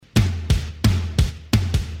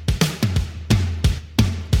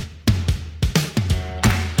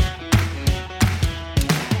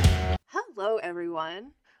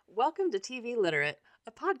everyone. Welcome to TV Literate,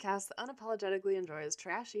 a podcast that unapologetically enjoys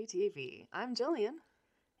trashy TV. I'm Jillian.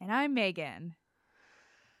 And I'm Megan.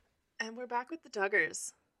 And we're back with the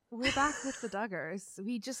Duggars. We're back with the Duggars.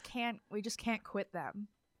 We just can't quit them.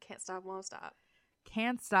 Can't stop, won't stop.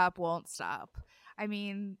 Can't stop, won't stop. I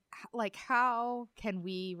mean, like, how can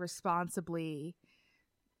we responsibly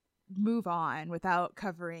move on without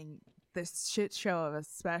covering this shit show of a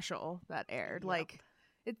special that aired? Yep. Like,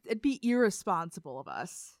 it'd be irresponsible of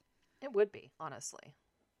us. It would be, honestly.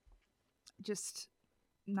 Just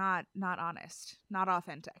not honest, not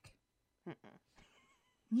authentic.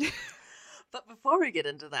 But before we get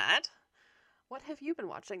into that, what have you been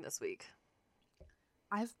watching this week?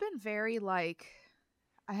 I've been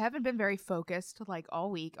I haven't been very focused like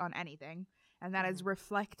all week on anything, and that is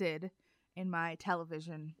reflected in my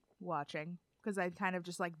television watching because I kind of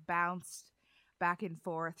just like bounced back and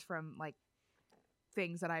forth from like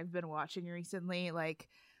things that I've been watching recently. Like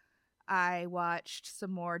I watched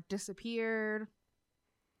some more Disappeared.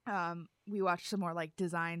 We watched some more like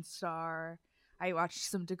Design Star. I watched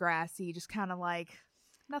some Degrassi, just kind of like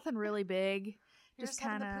nothing really big. You're just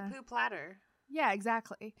kind of poo-poo platter. Yeah,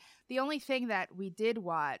 exactly. The only thing that we did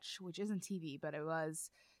watch, which isn't TV, but it was,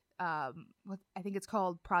 I think it's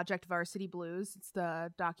called Project Varsity Blues. It's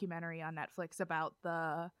the documentary on Netflix about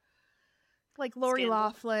the, like, Lori Scandal.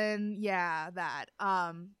 Loughlin. Yeah, that.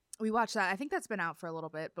 We watched that. I think that's been out for a little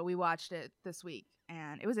bit, but we watched it this week,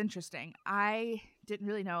 and it was interesting. I didn't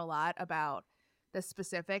really know a lot about the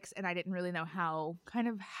specifics, and I didn't really know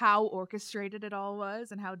how orchestrated it all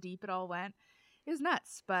was and how deep it all went. It was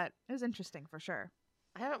nuts, but it was interesting for sure.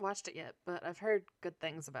 I haven't watched it yet, but I've heard good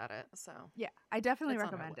things about it, so Yeah, I definitely it's on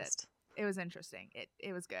our recommend it. list. It was interesting.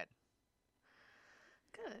 It was good.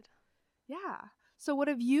 Good. Yeah. So what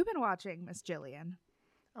have you been watching, Miss Jillian?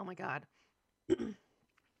 Oh my god.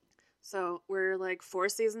 So we're like 4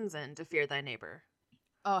 seasons in to Fear Thy Neighbor.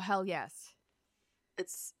 Oh, hell yes.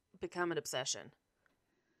 It's become an obsession.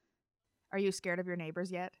 Are you scared of your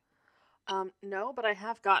neighbors yet? No, but I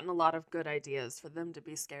have gotten a lot of good ideas for them to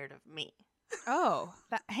be scared of me. Oh,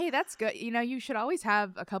 hey, that's good. You know, you should always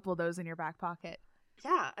have a couple of those in your back pocket.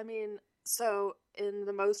 Yeah, I mean, so in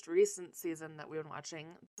the most recent season that we've been watching,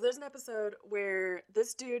 there's an episode where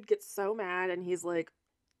this dude gets so mad and he's like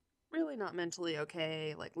really not mentally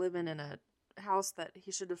okay, like living in a house that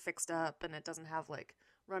he should have fixed up and it doesn't have like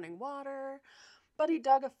running water, but he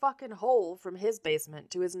dug a fucking hole from his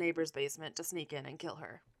basement to his neighbor's basement to sneak in and kill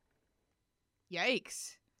her.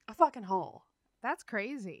 Yikes. A fucking hole. That's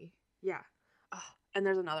crazy. Yeah. Oh, and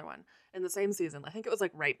there's another one in the same season. I think it was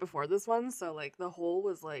like right before this one. So like the hole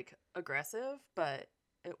was like aggressive, but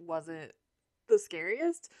it wasn't the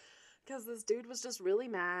scariest because this dude was just really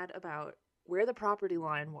mad about where the property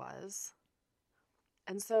line was.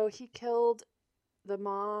 And so he killed the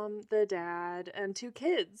mom, the dad, and 2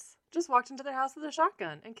 kids. Just walked into their house with a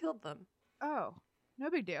shotgun and killed them. Oh, no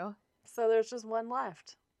big deal. So there's just one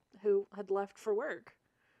left who had left for work.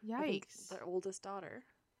 I think Yikes. their oldest daughter.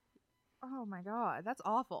 Oh my god, that's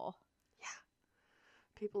awful. Yeah.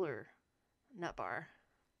 People are nut bar.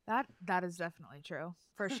 That is definitely true.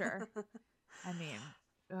 For sure. I mean,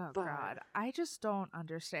 oh But- god. I just don't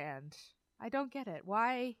understand. I don't get it.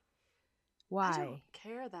 Why? I don't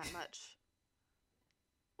care that much.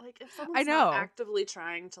 Like, if I someone's know. not actively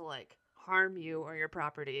trying to, like, harm you or your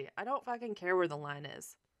property, I don't fucking care where the line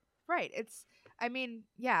is. Right. I mean,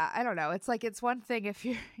 yeah, I don't know. It's like, it's one thing if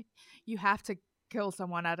you have to kill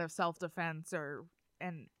someone out of self-defense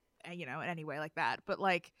and you know, in any way like that. But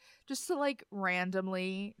like, just to like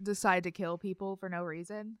randomly decide to kill people for no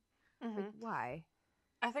reason. Like, why?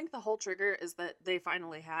 I think the whole trigger is that they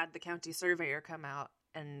finally had the county surveyor come out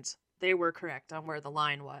and they were correct on where the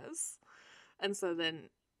line was. And so then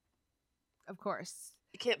Of course.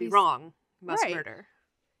 you can't be These- wrong. You must Right. murder.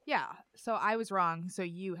 Yeah. So I was wrong, so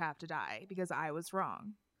you have to die because I was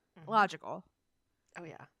wrong. Mhm. Logical. Oh,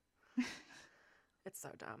 yeah. It's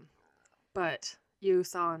so dumb. But you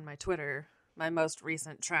saw on my Twitter my most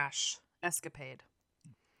recent trash escapade.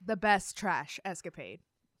 The best trash escapade.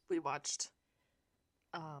 We watched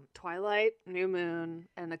Twilight, New Moon,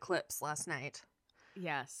 and Eclipse last night.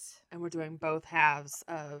 Yes. And we're doing both halves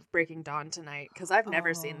of Breaking Dawn tonight because I've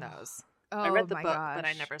never seen Oh. those. Oh, I read the my book, but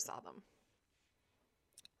I gosh. never saw them.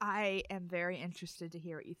 I am very interested to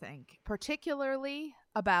hear what you think, particularly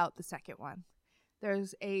about the second one.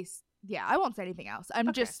 There's I won't say anything else. I'm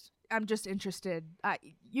Okay. just interested.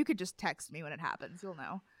 You could just text me when it happens. You'll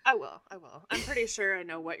know. I will. I'm pretty sure I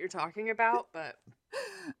know what you're talking about, but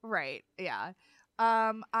Right. Yeah.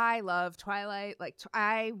 I love Twilight. Like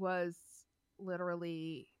I was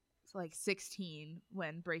literally like 16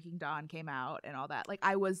 when Breaking Dawn came out and all that. Like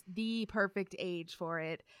I was the perfect age for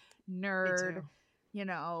it. Nerd,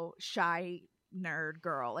 shy nerd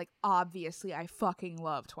girl. Like obviously I fucking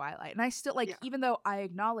love Twilight. And I still like, even though I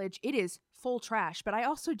acknowledge it is full trash, but I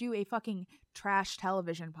also do a fucking trash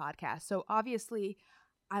television podcast. So obviously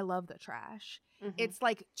I love the trash. Mm-hmm. It's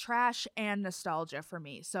like trash and nostalgia for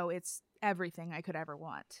me. So it's everything I could ever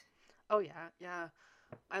want. Oh yeah, yeah.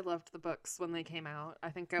 I loved the books when they came out. I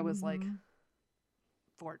think I was like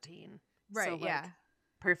 14. Right, so, like, yeah.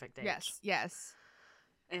 Perfect age. Yes.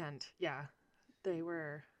 And yeah, they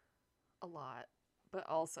were a lot, but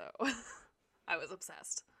also I was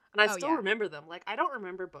obsessed. And I still remember them. Like, I don't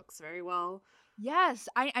remember books very well. Yes,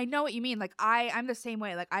 I know what you mean. Like, I'm the same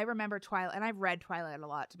way. Like, I remember Twilight, and I've read Twilight a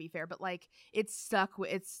lot, to be fair, but, like, it's stuck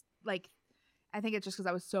with, it's, like, I think it's just because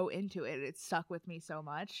I was so into it. It stuck with me so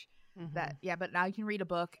much. That but now you can read a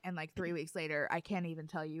book and like 3 weeks later I can't even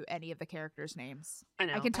tell you any of the characters' names. I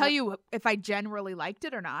know. I can tell you if I generally liked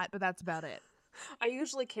it or not, but that's about it. I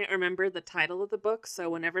usually can't remember the title of the book, so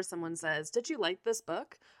whenever someone says, "Did you like this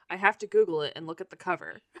book?" I have to Google it and look at the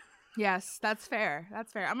cover. Yes, that's fair.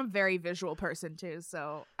 That's fair. I'm a very visual person too,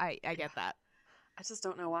 so I get that. I just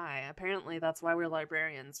don't know why. Apparently that's why we're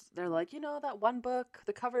librarians. They're like, that one book,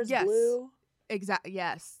 the cover's blue. Exactly.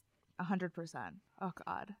 Yes. 100%. Oh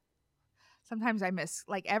God. Sometimes I miss,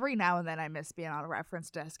 like every now and then I miss being on a reference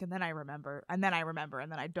desk and then I remember and then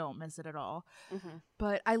I don't miss it at all. Mm-hmm.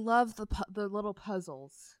 But I love the little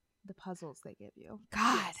puzzles, they give you.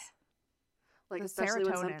 God. Yes. Like, especially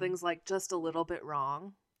when something's like just a little bit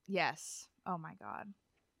wrong. Yes. Oh my God.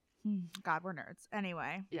 God, we're nerds.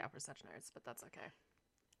 Anyway. Yeah, we're such nerds, but that's okay.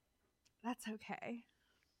 That's okay.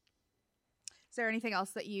 Is there anything else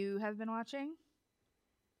that you have been watching?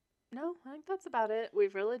 No, I think that's about it.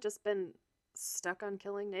 We've really just been stuck on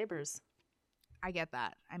Killing Neighbors. I get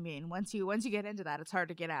that. I mean, once you get into that, it's hard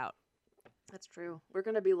to get out. That's true. We're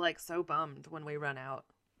going to be like so bummed when we run out.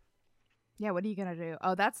 Yeah, what are you going to do?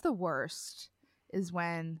 Oh, that's the worst, is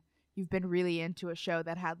when you've been really into a show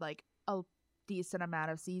that had like a decent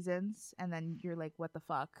amount of seasons and then you're like, what the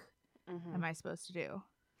fuck am I supposed to do?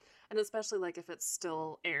 And especially like if it's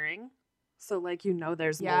still airing. So like,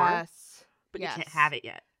 there's more, but you can't have it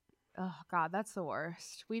yet. Oh God, that's the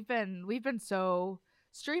worst. We've been so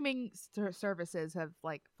streaming services have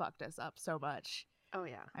like fucked us up so much. Oh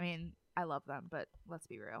yeah. I mean, I love them, but let's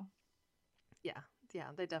be real. Yeah,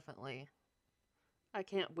 they definitely. I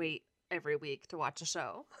can't wait every week to watch a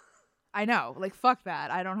show. I know, like fuck that.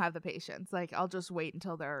 I don't have the patience. Like I'll just wait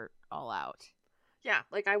until they're all out. Yeah,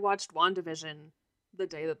 like I watched WandaVision the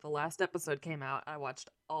day that the last episode came out. I watched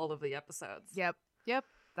all of the episodes. Yep.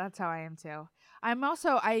 That's how I am too. I'm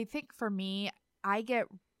also, I think for me, I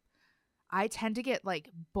tend to get like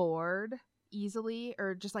bored easily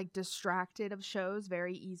or just like distracted of shows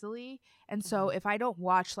very easily. And so if I don't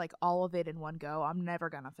watch like all of it in one go, I'm never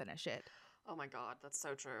going to finish it. Oh my God, that's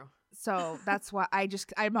so true. So that's why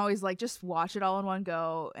I'm always like, just watch it all in one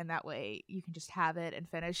go. And that way you can just have it and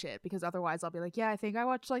finish it. Because otherwise I'll be like, yeah, I think I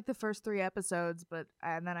watched like the first 3 episodes,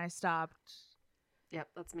 and then I stopped. Yep,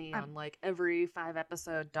 that's me on like every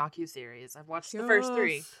 5-episode docuseries. I've watched the first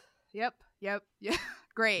 3. Yep. Yeah.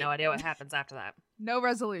 Great. No idea what happens after that. No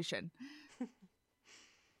resolution.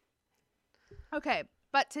 Okay,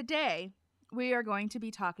 but today we are going to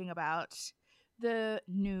be talking about the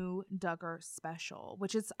new Duggar special,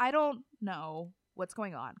 which is, I don't know what's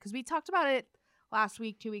going on because we talked about it last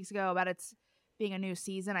week, 2 weeks ago, about it's being a new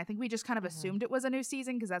season. I think we just kind of assumed it was a new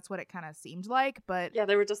season because that's what it kind of seemed like. But yeah,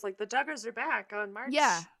 they were just like, the Duggars are back on March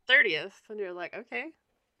 30th, and you're like, okay,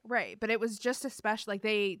 right. But it was just a special. Like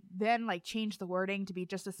they then like changed the wording to be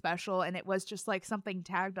just a special, and it was just like something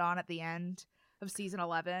tagged on at the end of season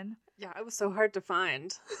 11. Yeah, it was so hard to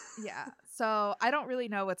find. Yeah, so I don't really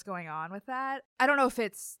know what's going on with that. I don't know if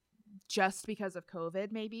it's just because of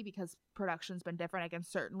COVID, maybe because production's been different. I can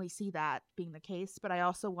certainly see that being the case, but I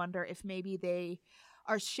also wonder if maybe they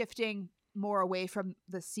are shifting more away from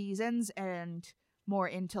the seasons and more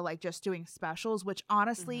into like just doing specials, which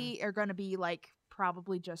honestly are going to be like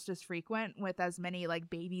probably just as frequent with as many like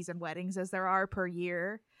babies and weddings as there are per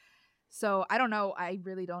year. So I don't know. I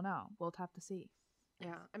really don't know. We'll have to see.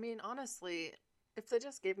 Yeah, I mean, honestly, if they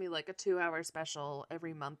just gave me like a 2-hour special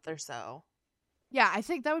every month or so. Yeah, I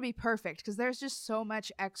think that would be perfect because there's just so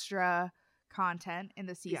much extra content in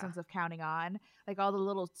the seasons of Counting On. Like all the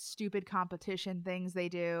little stupid competition things they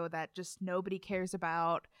do that just nobody cares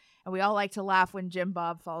about. And we all like to laugh when Jim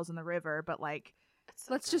Bob falls in the river, but like,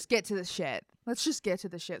 let's just get to the shit. Let's just get to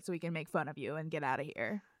the shit so we can make fun of you and get out of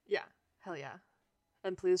here. Yeah, hell yeah.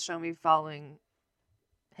 And please show me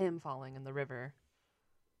him falling in the river.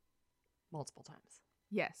 multiple times.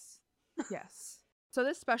 Yes. Yes. So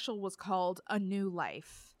this special was called A New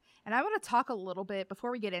Life. And I want to talk a little bit,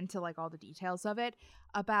 before we get into like all the details of it,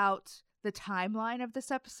 about the timeline of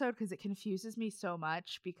this episode, because it confuses me so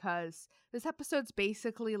much, because this episode's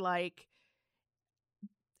basically like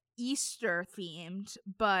Easter themed,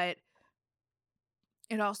 but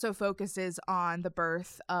it also focuses on the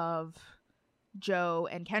birth of Joe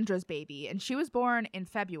and Kendra's baby, and she was born in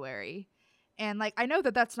February. And like, I know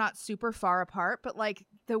that that's not super far apart, but like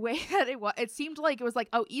the way that it seemed like it was like,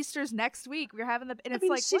 oh, Easter's next week. We're having and it's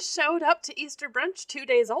like she showed up to Easter brunch 2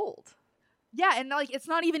 days old. Yeah, and like it's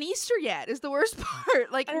not even Easter yet is the worst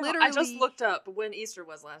part. Like literally, I just looked up when Easter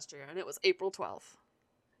was last year, and it was April 12th.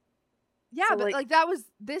 Yeah, so, but like that was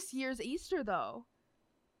this year's Easter though,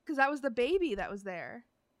 because that was the baby that was there.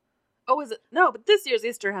 Oh, is it? No, but this year's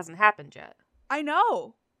Easter hasn't happened yet. I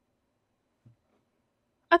know.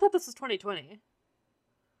 I thought this was 2020.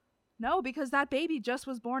 No, because that baby just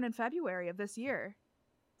was born in February of this year.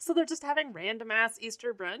 So they're just having random ass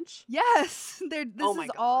Easter brunch? Yes. This is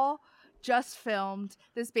all just filmed.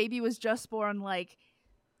 This baby was just born like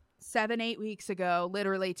 7-8 weeks ago,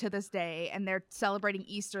 literally to this day, and they're celebrating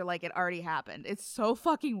Easter like it already happened. It's so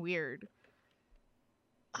fucking weird.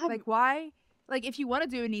 Like, why? Like, if you want to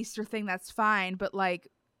do an Easter thing, that's fine, but like,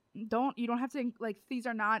 you don't have to, like, these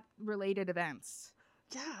are not related events.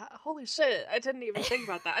 Yeah, holy shit. I didn't even think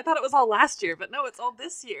about that. I thought it was all last year, but no, it's all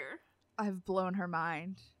this year. I've blown her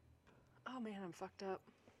mind. Oh man, I'm fucked up.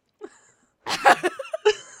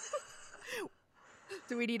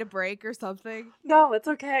 Do we need a break or something? No, it's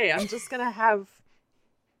okay. I'm just gonna have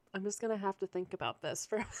to think about this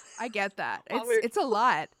for I get that. It's a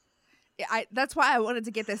lot. That's why I wanted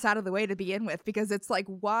to get this out of the way to begin with, because it's like,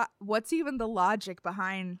 what's even the logic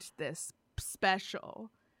behind this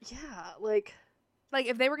special? Yeah, like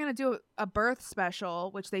if they were going to do a birth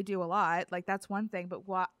special, which they do a lot, like that's one thing, but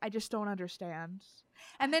what I just don't understand.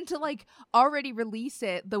 And then to like already release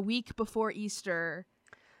it the week before Easter.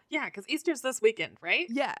 Yeah, because Easter's this weekend, right?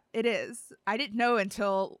 Yeah, it is. I didn't know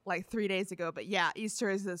until like 3 days ago, but yeah, Easter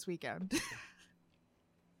is this weekend.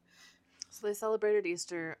 So they celebrated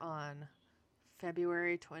Easter on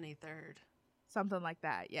February 23rd. Something like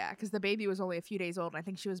that, yeah, because the baby was only a few days old. I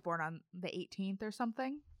think she was born on the 18th or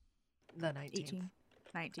something. The 19th.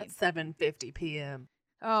 19th. At 7:50 p.m.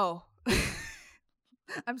 Oh.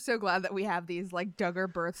 I'm so glad that we have these like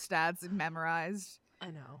Duggar birth stats memorized. I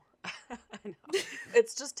know. I know.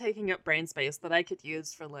 It's just taking up brain space that I could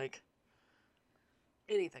use for like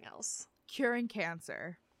anything else. Curing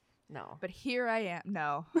cancer. No. But here I am.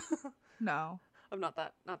 No. No. I'm not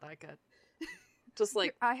that good. Just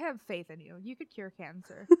like I have faith in you. You could cure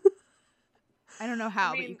cancer. I don't know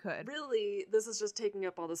how, but you could. Really, this is just taking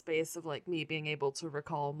up all the space of like me being able to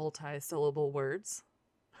recall multi-syllable words.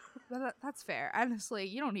 That's fair. Honestly,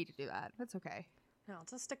 you don't need to do that. That's okay. No,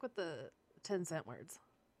 just stick with the 10-cent words.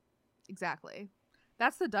 Exactly.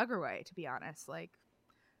 That's the Duggar way, to be honest. Like,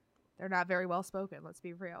 they're not very well spoken. Let's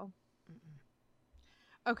be real.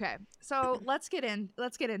 Mm-mm. Okay, so let's get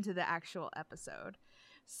into the actual episode.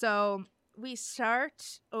 So we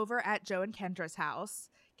start over at Joe and Kendra's house.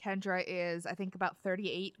 Kendra is, I think, about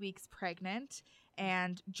 38 weeks pregnant,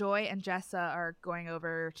 and Joy and Jessa are going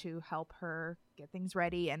over to help her get things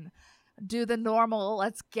ready and do the normal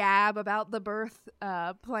let's gab about the birth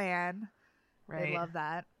plan. Right. They love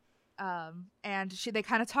that. And they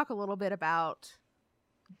kind of talk a little bit about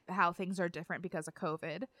how things are different because of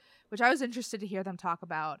COVID, which I was interested to hear them talk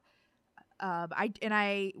about.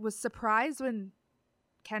 I was surprised when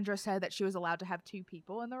Kendra said that she was allowed to have 2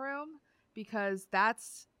 people in the room, because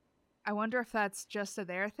I wonder if that's just a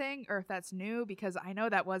their thing or if that's new, because I know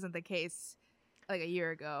that wasn't the case like a year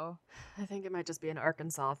ago. I think it might just be an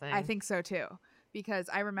Arkansas thing. I think so too, because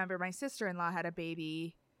I remember my sister-in-law had a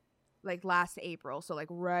baby like last April, so like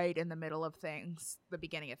right in the middle of things, the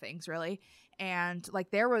beginning of things really, and like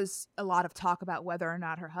there was a lot of talk about whether or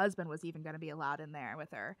not her husband was even going to be allowed in there with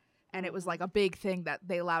her, and it was like a big thing that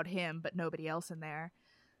they allowed him but nobody else in there.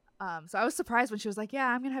 So I was surprised when she was like, yeah,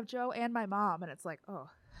 I'm gonna have Joe and my mom, and it's like, oh,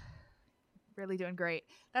 really doing great.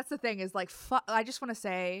 That's the thing, is like, I just want to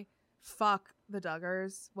say fuck the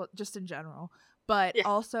Duggars, well, just in general, but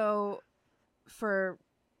also for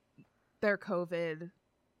their COVID.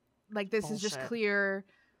 Like, this Bullshit. Is just clear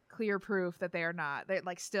proof that they're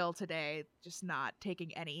like still today just not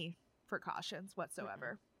taking any precautions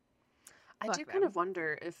whatsoever. I do kind of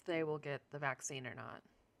wonder if they will get the vaccine or not.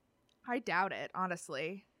 I doubt it,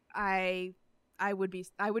 honestly. I would be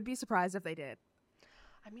surprised if they did.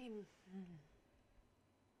 I mean,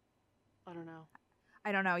 I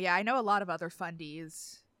don't know. Yeah, I know a lot of other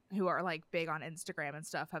fundies who are like big on Instagram and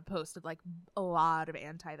stuff have posted like a lot of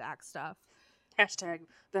anti-vax stuff. Hashtag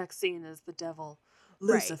vaccine is the devil.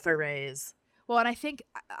 Right. Luciferays. Well, and I think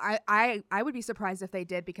I would be surprised if they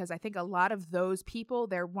did, because I think a lot of those people,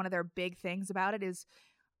 one of their big things about it is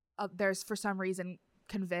there's for some reason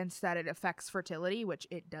convinced that it affects fertility, which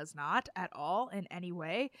it does not at all in any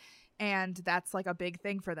way, and that's like a big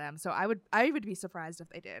thing for them. So I would be surprised if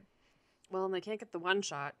they did. Well, and they can't get the one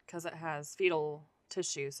shot because it has fetal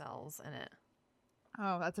tissue cells in it.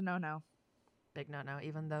 Oh, that's a no-no. Big no-no,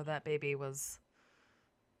 even though that baby was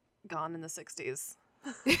gone in the 60s.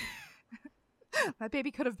 That baby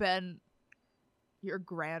could have been your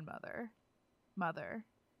grandmother. Mother.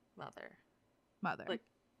 Like,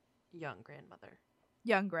 young grandmother.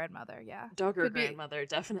 Young grandmother, yeah. Dogger grandmother,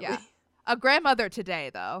 definitely. Yeah. A grandmother today,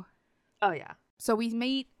 though. Oh, yeah. So we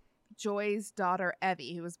meet Joy's daughter,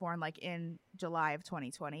 Evie, who was born like in July of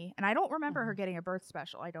 2020. And I don't remember her getting a birth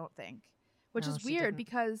special, I don't think. Which is weird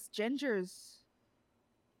because Ginger's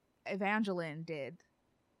Evangeline did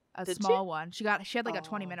a small one. She had like a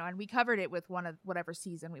 20-minute one. We covered it with one of whatever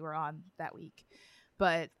season we were on that week.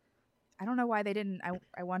 But I don't know why they didn't.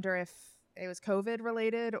 I wonder if it was COVID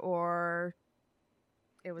related or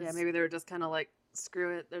it was... Yeah, maybe they were just kind of like,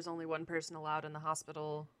 screw it. There's only one person allowed in the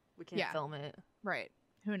hospital. We can't film it. Right.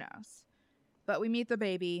 Who knows? But we meet the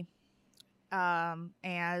baby.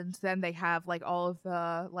 And then they have like all of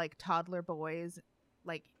the like toddler boys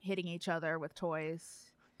like hitting each other with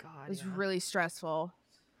toys. God, it was really stressful.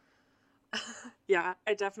 Yeah,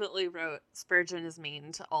 I definitely wrote Spurgeon is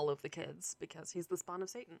mean to all of the kids because he's the spawn of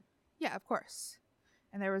Satan. Yeah, of course.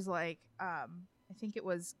 And there was like, I think it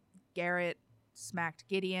was Garrett smacked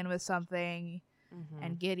Gideon with something,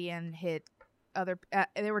 and Gideon hit other.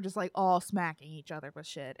 They were just like all smacking each other with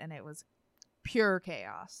shit, and it was pure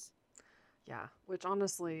chaos. Yeah, which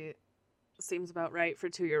honestly seems about right for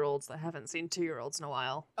 2-year-olds that haven't seen 2-year-olds in a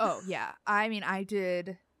while. Oh, yeah. I mean, I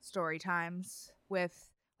did story times with,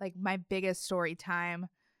 like, my biggest story time,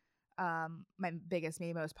 my biggest,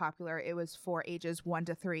 maybe most popular, it was for ages 1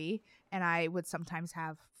 to 3, and I would sometimes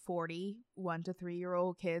have 40 1 to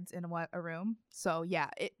 3-year-old kids in a room. So, yeah,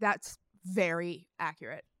 that's very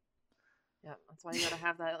accurate. Yeah, that's why you gotta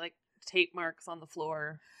have that, like, tape marks on the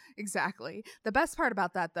floor. Exactly. The best part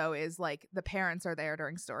about that, though, is like the parents are there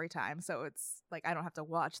during story time, so it's like I don't have to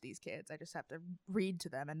watch these kids. I just have to read to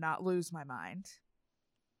them and not lose my mind.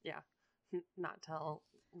 Yeah. Not tell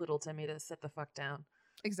little Timmy to sit the fuck down.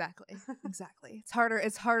 Exactly. It's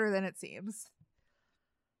harder than it seems.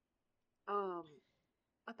 About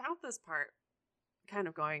this part, kind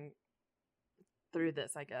of going through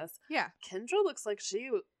this, I guess. Yeah. Kendra looks like she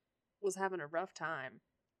was having a rough time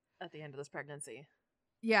at the end of this pregnancy.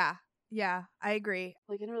 Yeah, I agree.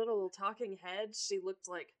 Like in her little talking head, she looked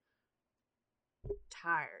like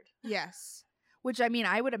tired. Yes. Which, I mean,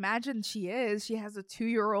 I would imagine she is. She has a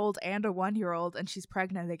 2-year-old and a 1-year-old, and she's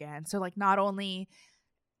pregnant again. So, like, not only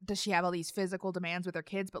does she have all these physical demands with her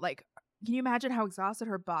kids, but, like, can you imagine how exhausted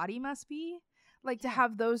her body must be? Like, to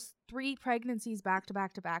have those 3 pregnancies back to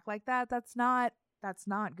back to back like that, that's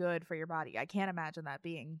not good for your body. I can't imagine that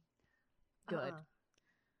being good.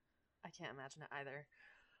 I can't imagine it either.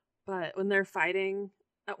 But when they're fighting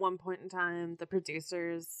at one point in time, the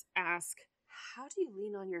producers ask, how do you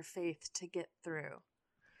lean on your faith to get through?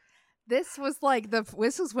 This was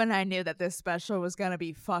when I knew that this special was going to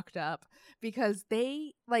be fucked up, because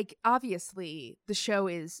they, like, obviously the show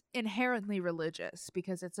is inherently religious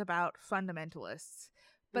because it's about fundamentalists,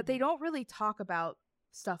 but they don't really talk about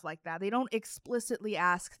stuff like that. They don't explicitly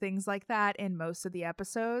ask things like that in most of the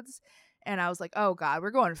episodes. And I was like, oh God,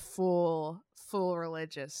 we're going full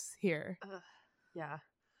religious here. Yeah.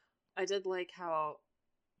 I did like how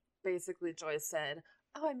basically Joyce said,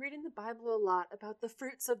 oh, I'm reading the Bible a lot about the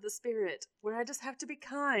fruits of the Spirit, where I just have to be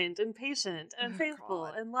kind and patient and faithful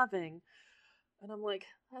and loving. And I'm like,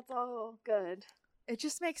 that's all good. It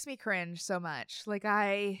just makes me cringe so much. Like,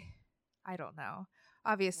 I don't know.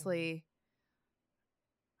 Obviously,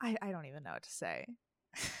 I don't even know what to say.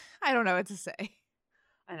 I don't know what to say.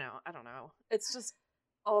 I don't know. It's just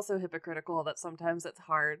also hypocritical that sometimes it's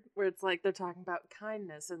hard, where it's like they're talking about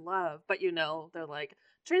kindness and love, but they're like,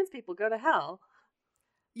 trans people go to hell.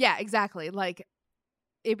 Yeah, exactly. Like,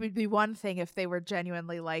 it would be one thing if they were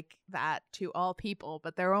genuinely like that to all people,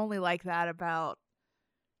 but they're only like that about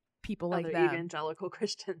people like them. Evangelical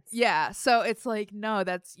Christians. Yeah, so it's like, no,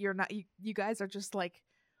 you're not, you guys are just like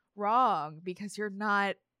wrong because you're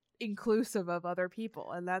not inclusive of other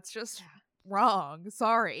people, and that's just wrong.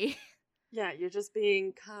 Sorry. Yeah, you're just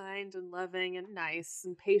being kind and loving and nice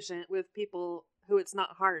and patient with people who it's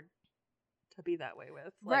not hard to be that way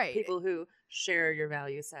with. Like, Right. people who share your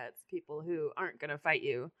value sets, people who aren't going to fight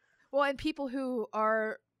you. Well, and people who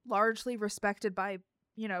are largely respected by,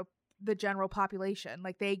 you know, the general population.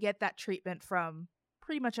 Like, they get that treatment from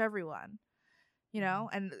pretty much everyone, you know?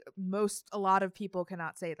 And a lot of people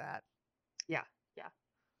cannot say that. Yeah.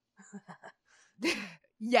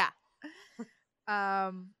 Yeah.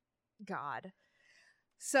 God.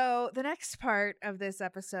 So the next part of this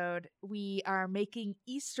episode, we are making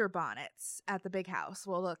Easter bonnets at the big house.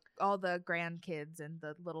 Well, look, all the grandkids and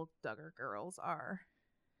the little Duggar girls are.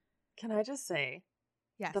 Can I just say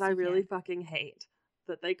Yes, that I you really can. fucking hate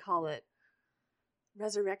that they call it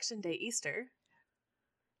Resurrection Day Easter.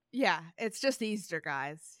 Yeah, it's just Easter,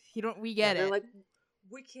 guys. We Yeah, get they're it. like,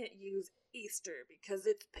 we can't use Easter because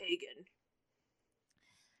it's pagan.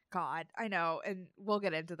 God, I know, and we'll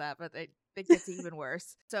get into that, but it gets even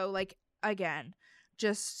worse. So, like, again,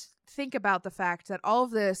 just think about the fact that all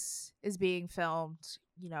of this is being filmed,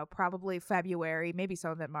 you know, probably February, maybe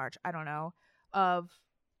some of it March, I don't know, of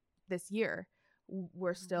this year.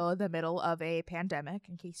 We're still in the middle of a pandemic,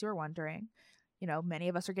 in case you were wondering. You know, many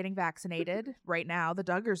of us are getting vaccinated right now. The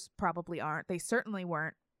Duggars probably aren't. They certainly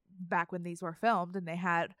weren't back when these were filmed, and they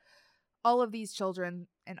had all of these children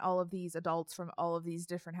and all of these adults from all of these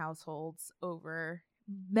different households over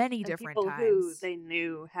many And different people times. who they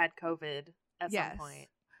knew had COVID at Yes. some point.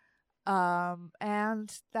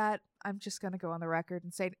 And that, I'm just gonna go on the record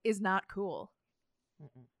and say, is not cool.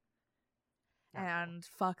 Mm-mm. Not And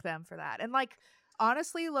fuck them for that. And, like,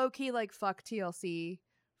 honestly, low-key, like, fuck TLC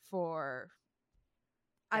for,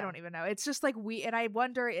 I Yeah. don't even know. It's just like, and I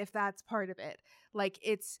wonder if that's part of it. Like,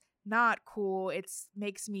 it's not cool. It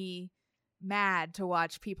makes me mad to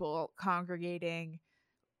watch people congregating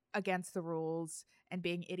against the rules and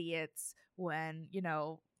being idiots when, you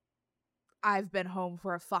know, I've been home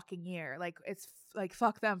for a fucking year. Like, it's like,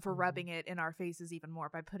 fuck them for rubbing it in our faces even more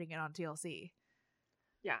by putting it on TLC.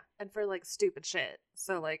 Yeah, and for, like, stupid shit.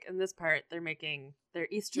 So, like, in this part, they're making their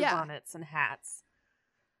Easter Yeah. bonnets and hats.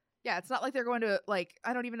 Yeah, it's not like they're going to, like,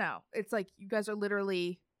 I don't even know. It's like, you guys are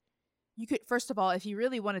literally, you could, first of all, if you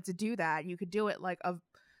really wanted to do that, you could do it like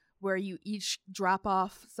where you each drop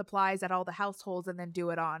off supplies at all the households and then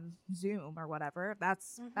do it on Zoom or whatever.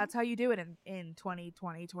 That's how you do it in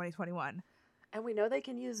 2020, 2021. And we know they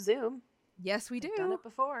can use Zoom. Yes, we do. They've done it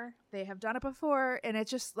before. They have done it before, and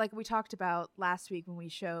it's just like we talked about last week when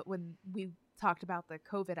we talked about the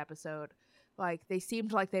COVID episode. Like, they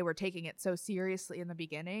seemed like they were taking it so seriously in the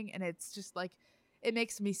beginning, and it's just like, it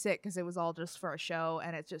makes me sick because it was all just for a show,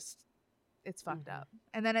 and it's fucked up.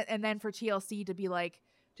 And then for TLC to be like,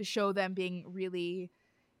 to show them being really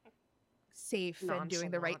safe and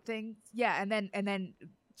doing the right thing. Yeah, and then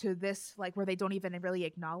to this, like, where they don't even really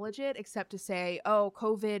acknowledge it except to say, oh,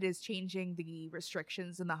 COVID is changing the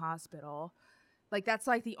restrictions in the hospital. Like, that's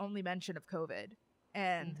like the only mention of COVID.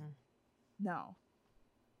 And no.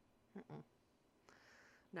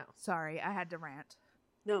 No. Sorry, I had to rant.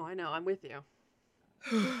 No, I know. I'm with you.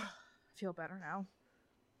 Feel better now.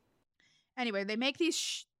 Anyway, they make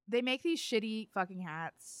these shitty fucking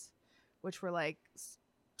hats, which were like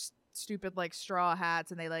stupid, like, straw hats,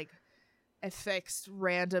 and they like affixed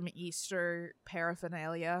random Easter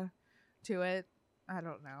paraphernalia to it. I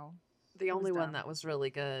don't know. The only one that was really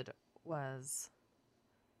good was,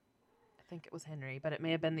 I think it was Henry, but it may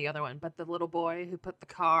have been the other one. But the little boy who put the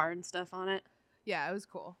car and stuff on it. Yeah, it was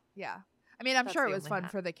cool. Yeah. I mean, I'm That's sure the it was only fun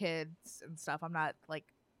hat. for the kids and stuff. I'm not, like,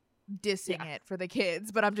 dissing it for the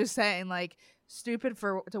kids, but I'm just saying, like, stupid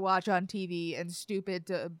to watch on TV and stupid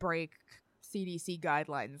to break CDC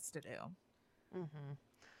guidelines to do.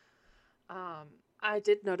 I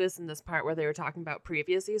did notice in this part where they were talking about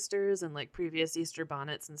previous Easters and, like, previous Easter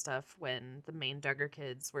bonnets and stuff when the main Duggar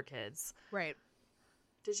kids were kids. Right.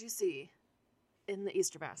 Did you see in the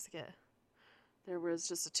Easter basket there was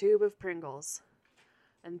just a tube of Pringles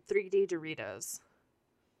and 3D Doritos?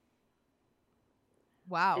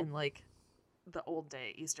 Wow. In, like, the old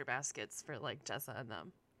day Easter baskets for, like, Jessa and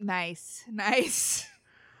them. Nice.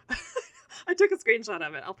 I took a screenshot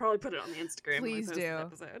of it. I'll probably put it on the Instagram. Please when I do.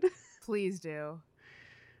 post this episode. Please do.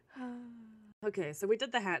 Okay, so we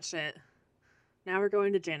did the hat shit. Now we're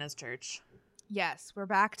going to Jana's church. Yes, we're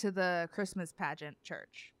back to the Christmas pageant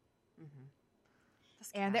church.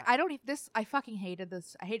 And cat. I fucking hated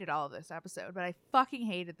this. I hated all of this episode, but I fucking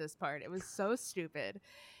hated this part. It was so stupid.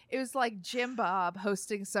 It was like Jim Bob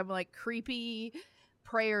hosting some, like, creepy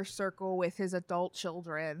prayer circle with his adult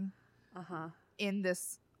children. In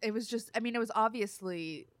this, it was just, I mean, it was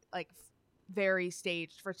obviously, like, very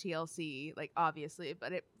staged for TLC, like, obviously,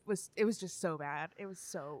 but it was just so bad. It was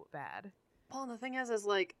so bad. Well, and the thing is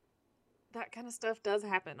like, that kind of stuff does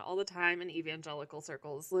happen all the time in evangelical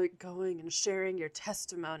circles. Like, going and sharing your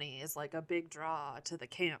testimony is like a big draw to the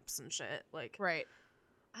camps and shit. Like, Right.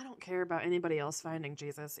 I don't care about anybody else finding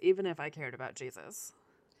Jesus, even if I cared about Jesus.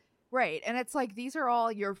 Right. And it's like, these are all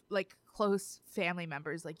your like close family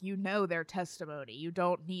members. Like, you know their testimony.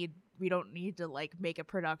 We don't need to like make a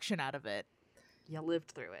production out of it. You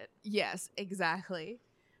lived through it. Yes, exactly.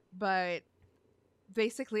 But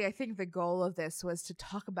basically, I think the goal of this was to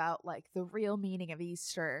talk about like the real meaning of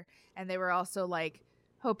Easter. And they were also like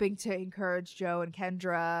hoping to encourage Joe and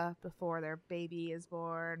Kendra before their baby is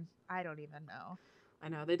born. I don't even know. I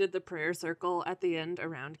know, they did the prayer circle at the end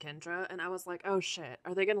around Kendra, and I was like, oh shit,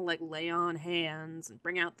 are they gonna like lay on hands and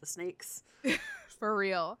bring out the snakes? For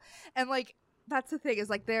real. And like, that's the thing, is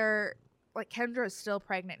like they're like, Kendra is still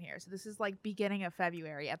pregnant here, so this is like beginning of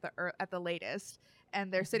February at the latest,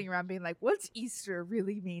 and they're sitting around being like, what's Easter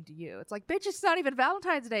really mean to you? It's like, bitch, it's not even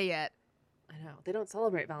Valentine's Day yet. I know, they don't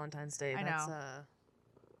celebrate Valentine's Day. I That's know. a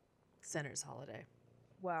sinner's holiday.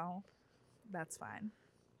 Well, that's fine.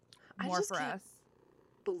 I More just for can't us.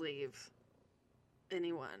 believe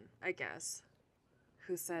anyone, I guess,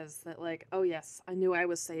 who says that like, oh yes, I knew I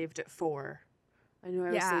was saved at 4. I knew I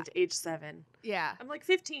was Yeah. saved at age 7. Yeah. I'm like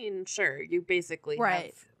 15, sure, you basically Right.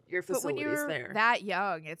 have your But when facilities you're there. that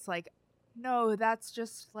young, it's like, no, that's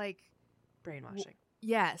just like, Brainwashing.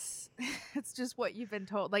 yes. It's just what you've been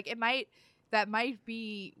told. Like, that might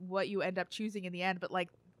be what you end up choosing in the end, but like,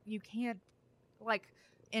 you can't like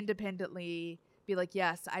independently be like,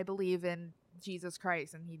 yes, I believe in Jesus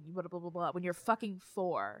Christ and he blah blah blah blah when you're fucking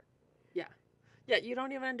 4. Yeah, you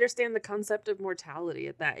don't even understand the concept of mortality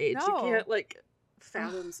at that age. You No. can't like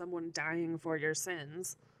fathom someone dying for your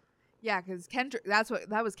sins. Yeah, because Kendra,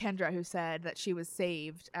 that was Kendra who said that she was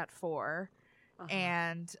saved at 4. Uh-huh.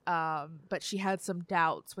 And but she had some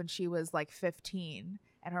doubts when she was like 15,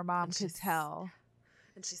 and her mom And could she's- tell.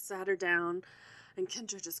 And she sat her down, and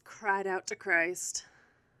Kendra just cried out to Christ.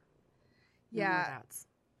 No more Yeah, doubts.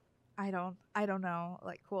 I don't know.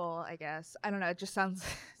 Like, cool, I guess. I don't know. It just sounds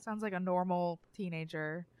like a normal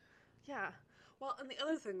teenager. Yeah. Well, and the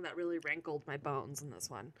other thing that really rankled my bones in this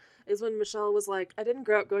one is when Michelle was like, I didn't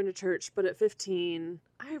grow up going to church, but at 15,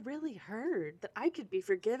 I really heard that I could be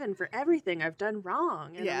forgiven for everything I've done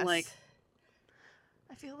wrong. And I'm like,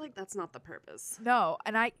 I feel like that's not the purpose. No,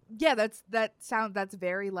 and that's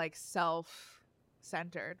very like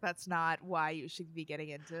self-centered. That's not why you should be getting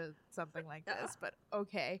into something like Yeah. this, but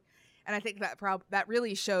okay. And I think that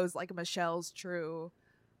really shows like Michelle's true,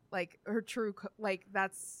 like her true like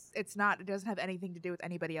it doesn't have anything to do with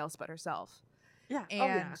anybody else but herself. Yeah.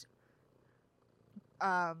 And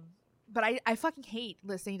but I fucking hate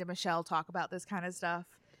listening to Michelle talk about this kind of stuff.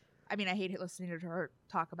 I mean, I hate listening to her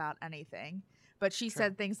talk about anything. But she True.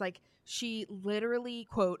 said things like she literally,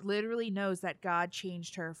 quote, literally knows that God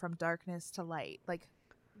changed her from darkness to light. Like,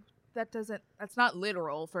 that's not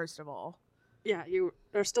literal, first of all. Yeah, you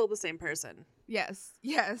are still the same person. Yes.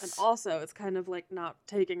 And also, it's kind of like not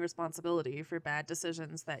taking responsibility for bad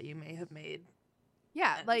decisions that you may have made.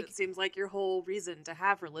 Yeah, And like, it seems like your whole reason to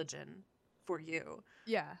have religion for you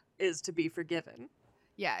yeah. is to be forgiven.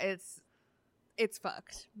 Yeah, it's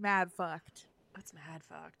fucked. Mad fucked. That's mad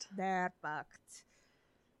fucked. Mad fucked.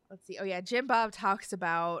 Let's see. Oh, yeah. Jim Bob talks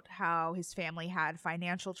about how his family had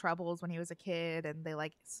financial troubles when he was a kid, and they,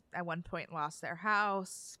 like, at one point lost their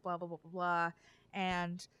house, blah, blah, blah, blah, blah.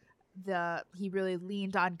 And he really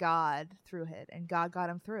leaned on God through it, and God got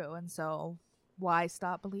him through. And so why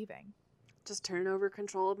stop believing? Just turn over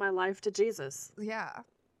control of my life to Jesus. Yeah.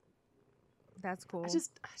 That's cool. I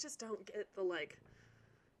just don't get the, like,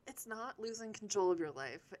 it's not losing control of your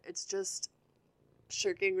life. It's just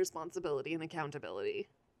shirking responsibility and accountability.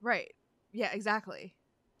 Right. Yeah, exactly.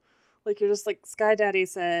 Like, you're just like, Sky Daddy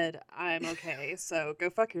said, I'm okay, so go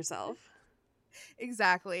fuck yourself.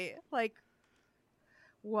 Exactly. Like,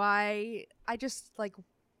 why? I just, like,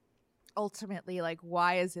 ultimately, like,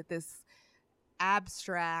 why is it this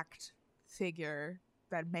abstract figure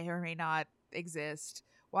that may or may not exist?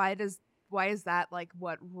 Why is that, like,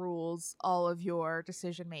 what rules all of your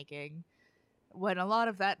decision making, when a lot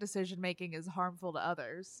of that decision making is harmful to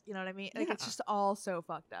others? You know what I mean? Like, it's Yeah. just all so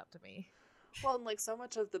fucked up to me. Well, and, like, so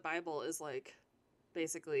much of the Bible is, like,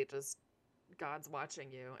 basically just God's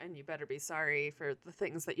watching you, and you better be sorry for the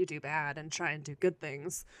things that you do bad and try and do good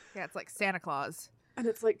things. Yeah, it's like Santa Claus. And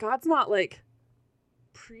it's like, God's not, like,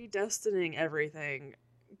 predestining everything.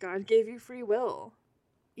 God gave you free will.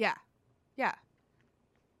 Yeah. Yeah.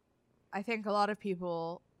 I think a lot of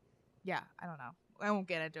people, yeah, I don't know. I won't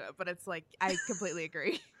get into it, but it's like, I completely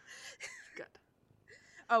agree. Good.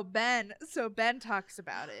 Oh, Ben. So Ben talks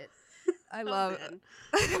about it. I Oh, love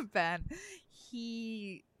Ben. Ben.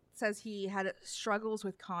 He says he had struggles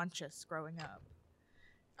with conscience growing up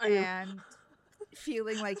I know. and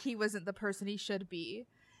feeling like he wasn't the person he should be.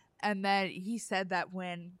 And then he said that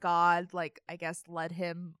when God, like, I guess, led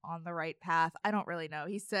him on the right path, I don't really know.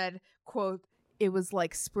 He said, quote, "It was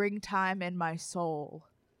like springtime in my soul."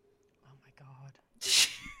 Oh my God.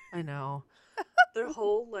 I know. Their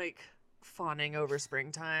whole like fawning over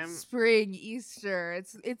springtime. Spring, Easter.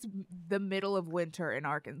 It's the middle of winter in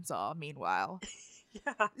Arkansas, meanwhile.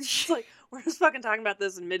 Yeah. It's like we're just fucking talking about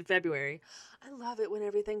this in mid-February. I love it when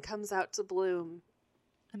everything comes out to bloom.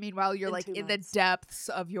 Meanwhile, you're In like 2 in months. the depths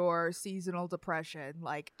of your seasonal depression.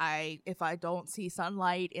 Like if I don't see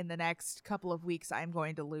sunlight in the next couple of weeks, I'm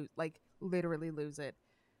going to literally lose it.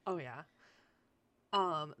 Oh yeah.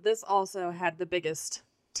 This also had the biggest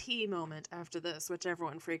tea moment after this, which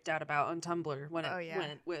everyone freaked out about on Tumblr when it Oh, yeah.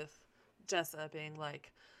 went with Jessa being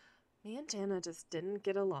like, "Me and Jana just didn't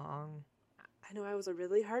get along. I know I was a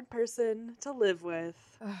really hard person to live with.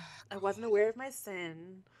 I wasn't aware of my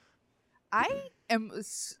sin."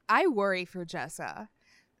 I worry for Jessa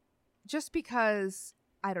just because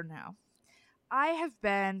I don't know. I have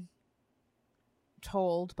been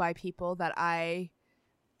told by people that I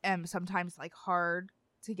am sometimes like hard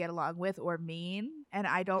to get along with or mean, and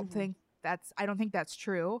I don't Mhm. think that's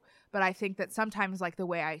true, but I think that sometimes like the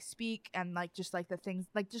way I speak and like just like the things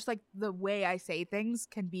like just like the way I say things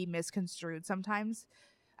can be misconstrued sometimes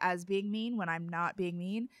as being mean when I'm not being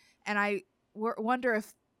mean. And I wonder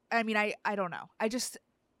if I don't know.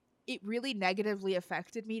 It really negatively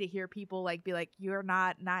affected me to hear people like be like, "You're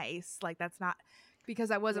not nice." Like that's not because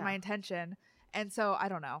that wasn't my Yeah. intention. And so I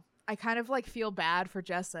don't know. I kind of like feel bad for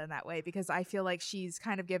Jessa in that way because I feel like she's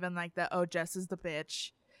kind of given like the, "Oh, Jess is the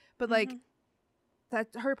bitch." But like Mhm.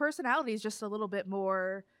 that her personality is just a little bit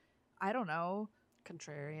more, I don't know.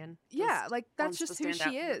 Contrarian. Yeah, Just like that's wants to just who stand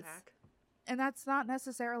out she from the is. pack. And that's not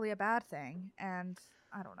necessarily a bad thing. And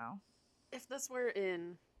I don't know. If this were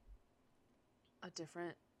in a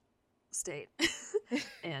different state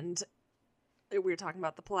and we were talking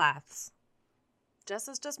about the Plaths,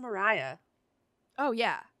 Jessa's just Mariah. Oh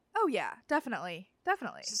yeah. Oh yeah, definitely.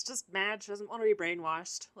 Definitely. She's just mad. She doesn't want to be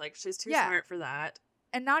brainwashed. Like, she's too Yeah. smart for that.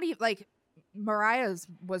 And not even like Mariah's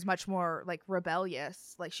was much more like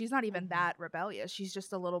rebellious. Like she's not even Mhm. that rebellious. She's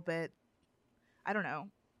just a little bit, I don't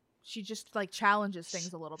know. She just like challenges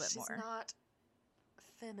things a little bit She's more. not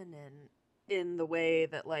feminine in the way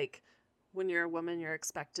that, like, when you're a woman, you're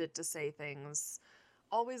expected to say things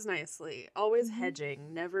always nicely, always Mhm.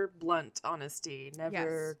 hedging, never blunt honesty,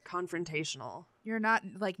 never confrontational. You're not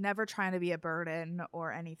like never trying to be a burden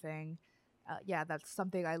or anything. Yeah, that's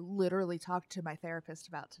something I literally talked to my therapist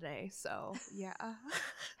about today. So yeah.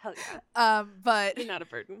 Hell yeah. But You're not a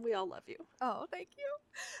burden. We all love you. oh, thank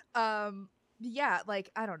you. Yeah,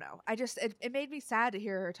 like I don't know. It made me sad to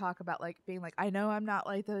hear her talk about like being like, I know I'm not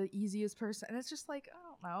like the easiest person, and it's just like I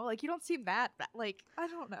don't know. Like you don't seem that like I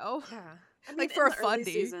don't know. Yeah. I mean, Like for in a the early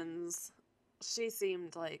fundy. seasons, she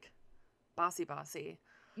seemed like bossy.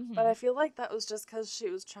 Mhm. But I feel like that was just because she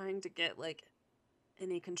was trying to get, like,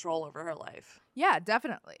 any control over her life. Yeah,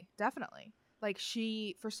 definitely. Definitely. Like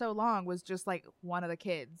she for so long was just like one of the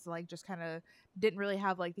kids, like just kind of didn't really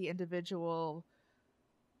have like the individual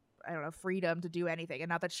I don't know, freedom to do anything. And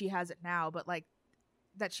not that she has it now, but like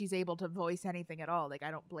that she's able to voice anything at all. Like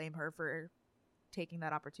I don't blame her for taking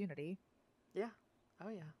that opportunity. Yeah. Oh,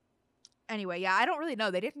 yeah. Anyway, yeah, I don't really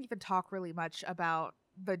know. They didn't even talk really much about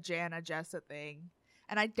the Jana Jessa thing.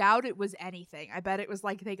 And I doubt it was anything. I bet it was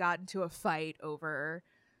like they got into a fight over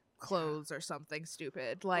clothes or something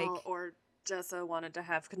stupid. Like Well, or Jessa wanted to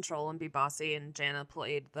have control and be bossy, and Jana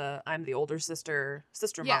played the I'm the older sister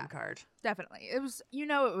Yeah. mom card. definitely. It was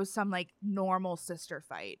it was some like normal sister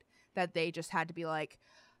fight that they just had to be like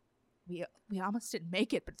we almost didn't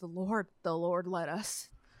make it, but the Lord led us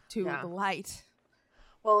to Yeah. the light.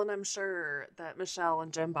 Well, and I'm sure that Michelle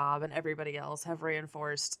and Jim Bob and everybody else have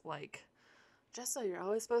reinforced, like, Jessa, you're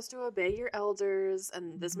always supposed to obey your elders,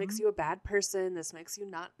 and this makes you a bad person. This makes you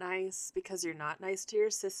not nice because you're not nice to your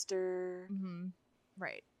sister. Mm-hmm.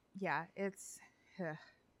 Right. Yeah, it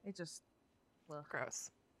just ugh.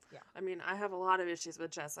 Gross. Yeah. I mean, I have a lot of issues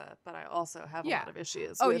with Jessa, but I also have Yeah. a lot of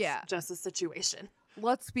issues Oh, with yeah. Jessa's situation.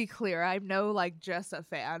 Let's be clear. I'm no like Jessa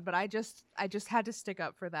fan, but I just had to stick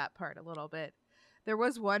up for that part a little bit. There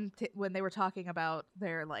was one when they were talking about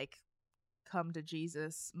their like come to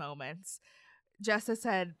Jesus moments. Jessa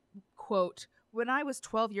said, quote, "When I was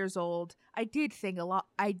 12 years old, I did think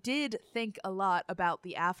a lot about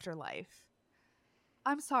the afterlife."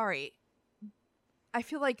 I'm sorry. I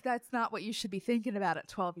feel like that's not what you should be thinking about at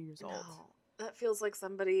 12 years old. No, that feels like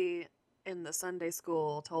somebody in the Sunday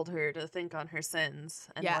school told her to think on her sins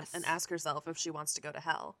and Yes. and ask herself if she wants to go to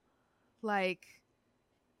hell. Like,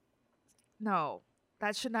 no,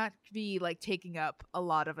 that should not be like taking up a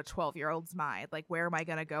lot of a 12-year-old's mind. Like, where am I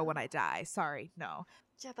going to go when I die? Sorry, no.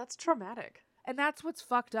 Yeah, that's traumatic. And that's what's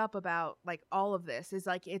fucked up about like all of this is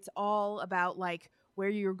like it's all about like where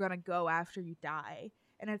you're going to go after you die.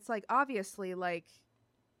 And it's like obviously like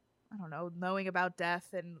I don't know, knowing about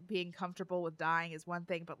death and being comfortable with dying is one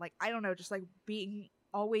thing, but like I don't know, just like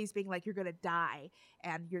always being like you're going to die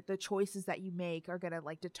and the choices that you make are going to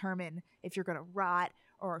like determine if you're going to rot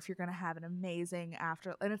or if you're going to have an amazing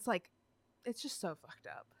after, and it's like it's just so fucked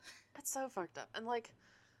up. It's so fucked up. And like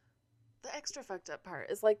the extra fucked up part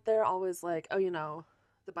is like they're always like, oh,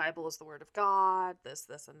 the Bible is the word of God, this,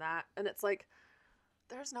 and that. And it's like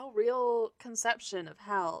there's no real conception of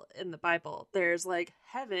hell in the Bible. There's like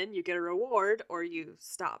heaven, you get a reward, or you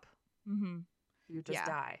stop. Mm-hmm. You just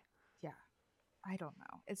die. Yeah. I don't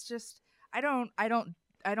know. It's just I don't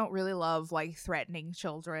really love like threatening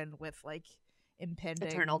children with like impending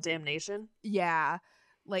Eternal damnation. Yeah.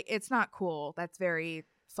 Like it's not cool. That's very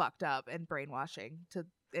fucked up and brainwashing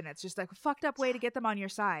and it's just like a fucked up way to get them on your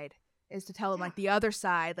side is to tell them like the other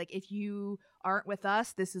side, like if you aren't with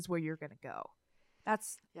us, this is where you're gonna go.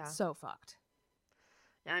 That's so fucked.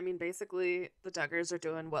 Yeah, I mean, basically, the Duggars are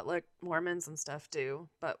doing what, like, Mormons and stuff do,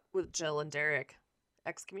 but with Jill and Derek.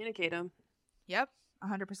 Excommunicate them. Yep,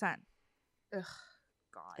 100%. Ugh,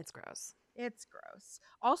 God. It's gross. It's gross.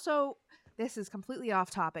 Also, this is completely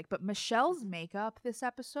off topic, but Michelle's makeup this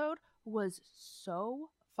episode was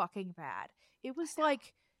so fucking bad. It was,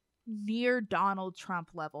 like, near Donald Trump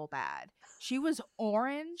level bad. She was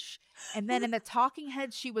orange, and then in the talking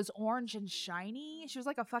head, she was orange and shiny. She was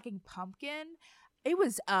like a fucking pumpkin. It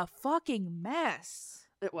was a fucking mess.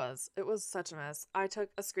 It was. It was such a mess. I took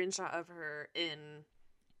a screenshot of her in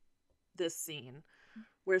this scene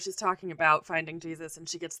where she's talking about finding Jesus and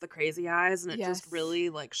she gets the crazy eyes and it just really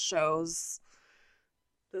like shows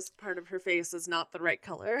this part of her face is not the right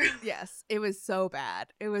color. Yes, it was so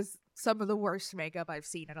bad. It was some of the worst makeup I've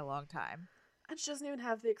seen in a long time. And she doesn't even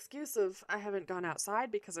have the excuse of, I haven't gone outside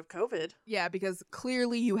because of COVID. Yeah, because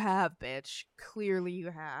clearly you have, bitch. Clearly you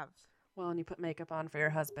have. Well, and you put makeup on for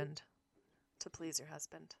your husband. To please your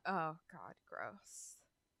husband. Oh, God, gross.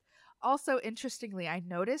 Also, interestingly, I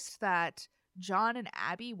noticed that John and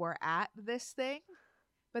Abby were at this thing,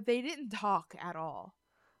 but they didn't talk at all.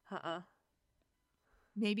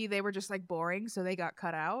 Maybe they were just, like, boring, so they got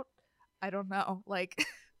cut out. I don't know. Like...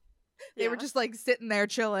 They were just like sitting there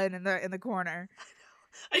chilling in the corner.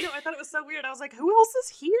 I know. I thought it was so weird. I was like, who else is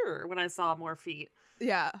here when I saw more feet?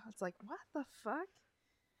 Yeah. It's like, what the fuck?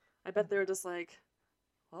 I bet they were just like,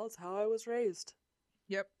 well, it's how I was raised.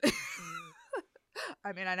 Yep.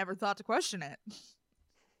 I mean, I never thought to question it.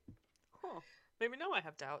 Huh. Maybe now I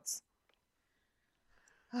have doubts.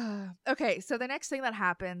 Okay, so the next thing that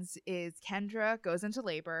happens is Kendra goes into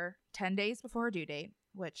labor 10 days before her due date,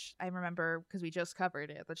 which I remember because we just covered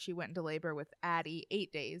it, that she went into labor with Addie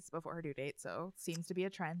 8 days before her due date, so seems to be a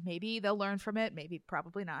trend. Maybe they'll learn from it, maybe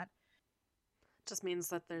probably not. Just means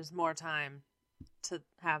that there's more time to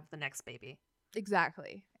have the next baby.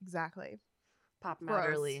 Exactly. Pop them out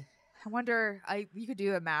early. I wonder, you could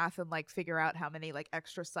do the math and like figure out how many like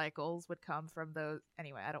extra cycles would come from those.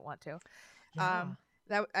 Anyway, I don't want to. Yeah.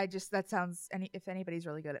 That sounds, if anybody's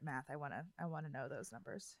really good at math, I want to know those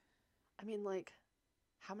numbers. I mean, like,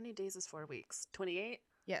 how many days is 4 weeks? 28?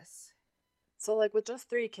 Yes. So, like, with just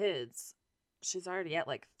 3 kids, she's already at,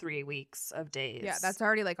 like, 3 weeks of days. Yeah, that's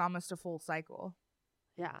already, like, almost a full cycle.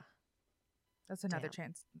 Yeah. That's another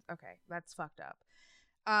chance. Okay, that's fucked up.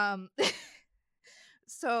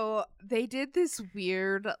 So, they did this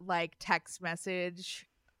weird, like, text message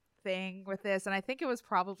thing with this, and I think it was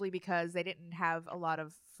probably because they didn't have a lot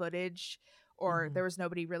of footage, or there was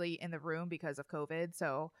nobody really in the room because of COVID,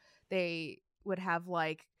 so they would have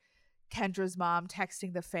like Kendra's mom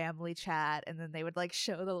texting the family chat, and then they would like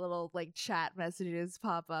show the little like chat messages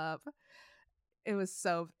pop up. It was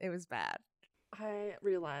bad. I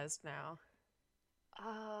realized now.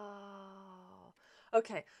 Oh,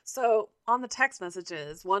 okay. So on the text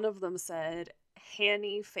messages, one of them said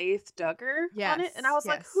Hanny Faith Duggar on it, and I was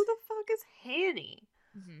like, who the fuck is Hanny?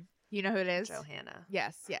 Mm-hmm. You know who it is? Johanna.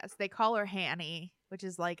 Yes. They call her Hanny, which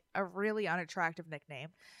is like a really unattractive nickname.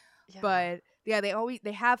 Yeah. But yeah,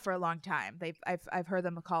 they have for a long time. I've heard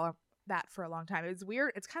them call her that for a long time. It's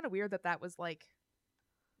weird. It's kind of weird that was like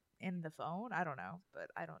in the phone. I don't know, but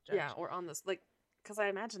I don't judge. Yeah, or on this, like, because I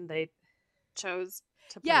imagine they chose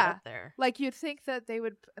to put it up there. Like you'd think that they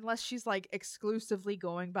would, unless she's like exclusively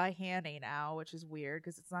going by Hanny now, which is weird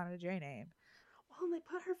because it's not a J name. Well, Well, and they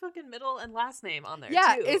put her fucking middle and last name on there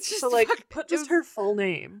Yeah, too. it's just so like it put just was- her full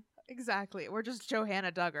name. Exactly. We're just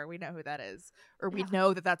Johanna Duggar. We know who that is. Or we Yeah.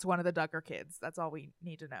 know that that's one of the Duggar kids. That's all we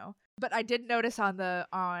need to know. But I did notice on the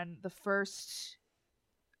first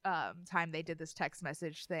time they did this text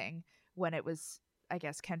message thing, when it was, I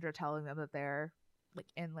guess, Kendra telling them that they're like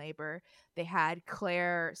in labor, they had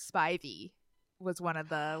Claire Spivey was one of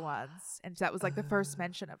the ones. And that was like the first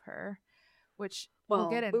mention of her, which Well, we'll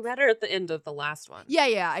get into. we met her at the end of the last one.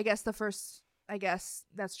 Yeah. I guess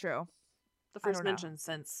that's true. The I first don't know. mention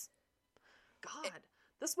since. God,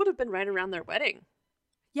 this would have been right around their wedding.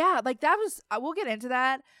 Yeah, like that was, we'll get into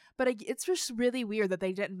that, but it's just really weird that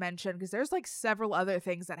they didn't mention, because there's like several other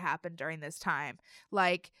things that happened during this time.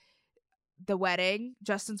 Like the wedding,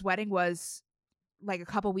 Justin's wedding was like a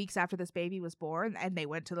couple weeks after this baby was born, and they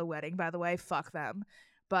went to the wedding, by the way, fuck them.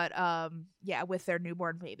 But yeah, with their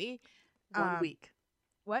newborn baby. 1 week.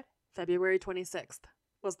 What? February 26th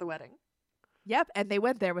was the wedding. Yep, and they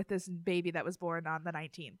went there with this baby that was born on the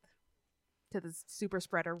 19th to this super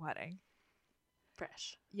spreader wedding.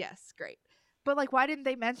 Fresh. Yes, great. But like, why didn't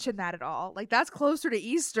they mention that at all? Like, that's closer to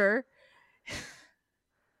Easter.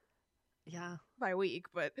 Yeah. By a week,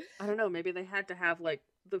 but I don't know. Maybe they had to have like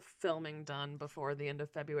the filming done before the end of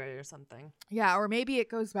February or something. yeah, or maybe it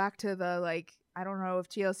goes back to the, like, I don't know if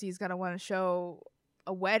TLC is gonna want to show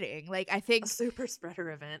a wedding. Like, I think A super spreader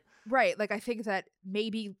event. right. Like, I think that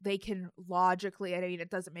maybe they can logically. I mean, it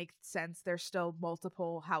doesn't make sense. There's still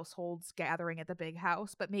multiple households gathering at the big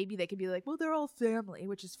house, but maybe they could be like, well, they're all family,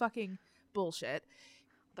 which is fucking bullshit.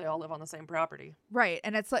 They all live on the same property. Right.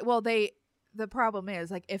 And it's like, well, the problem is,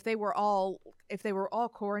 like, if they were all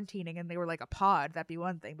quarantining and they were like a pod, that'd be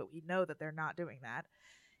one thing, but we know that they're not doing that.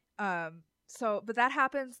 So but that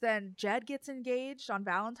happens, then Jed gets engaged on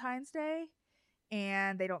Valentine's Day,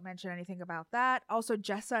 and they don't mention anything about that. Also,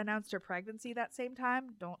 Jessa announced her pregnancy that same time.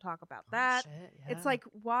 Don't talk about that. Shit, It's yeah. like,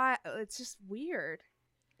 why? It's just weird.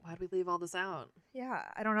 Why'd we leave all this out? Yeah,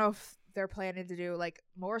 I don't know if they're planning to do like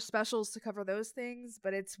more specials to cover those things,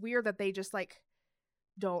 but it's weird that they just like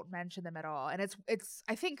don't mention them at all. And it's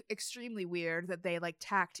I think extremely weird that they like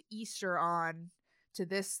tacked Easter on to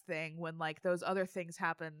this thing when like those other things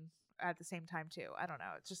happen at the same time too. I don't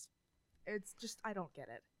know. It's just I don't get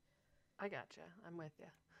it. I gotcha. I'm with you.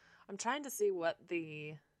 I'm trying to see what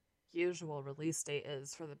the usual release date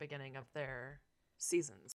is for the beginning of their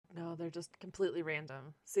seasons. No, they're just completely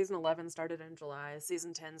random. Season 11 started in July.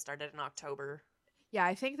 Season 10 started in October. Yeah,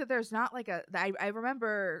 I think that there's not like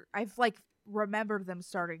I've like remembered them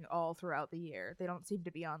starting all throughout the year. They don't seem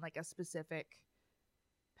to be on like a specific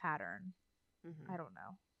pattern. Mm-hmm. I don't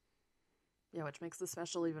know. Yeah, which makes the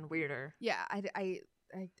special even weirder. Yeah, I don't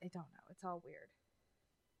know. It's all weird.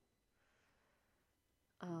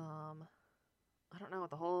 I don't know.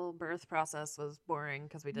 The whole birth process was boring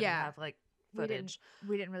because we didn't Yeah. have like footage.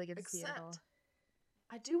 We didn't really get to see it all. Except,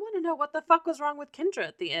 I do want to know what the fuck was wrong with Kendra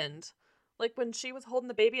at the end. Like when she was holding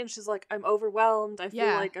the baby and she's like, "I'm overwhelmed. I feel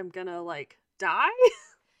Yeah. like I'm gonna like die."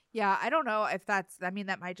 Yeah, I don't know if I mean,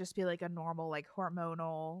 that might just be like a normal like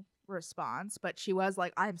hormonal response, but she was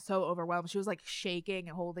like, I'm so overwhelmed. She was like shaking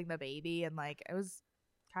and holding the baby, and like it was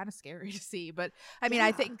kind of scary to see. But I mean, I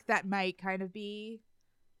Yeah. think that might kind of be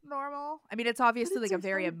normal. I mean, it's obviously it's like a her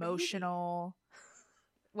very third baby. emotional.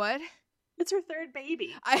 What? It's her third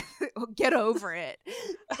baby. I get over it.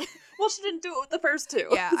 Well, she didn't do it with the first two.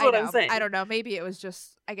 Yeah, is I what know. I'm saying. I don't know. Maybe it was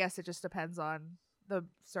just. I guess it just depends on the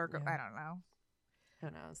circle. Yeah. I don't know. Who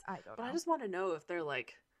knows? I don't But know. I just want to know if they're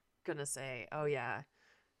like gonna say, "Oh yeah,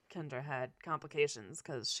 Kendra had complications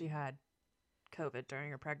because she had COVID during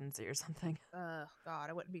her pregnancy or something." God,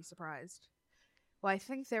 I wouldn't be surprised. Well, I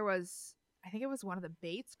think it was one of the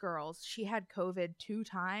Bates girls. She had COVID 2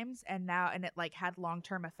 times, and it like had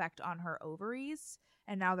long-term effect on her ovaries,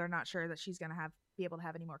 and now they're not sure that she's gonna be able to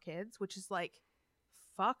have any more kids, which is like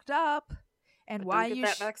fucked up. And But why don't you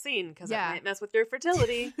get that vaccine because Yeah. it might mess with your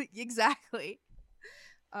fertility. Exactly.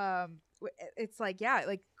 It's like, yeah,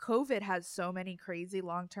 like COVID has so many crazy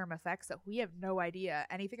long-term effects that we have no idea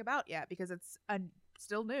anything about yet because it's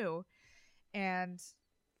still new. And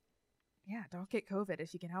yeah, don't get COVID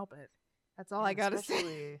if you can help it. That's all I gotta say.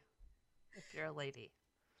 Especially if you're a lady.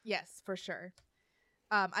 Yes, for sure.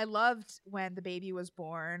 I loved when the baby was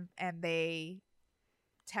born and they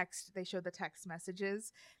showed the text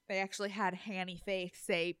messages. They actually had Hanny Faith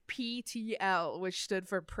say PTL, which stood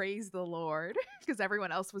for Praise the Lord, because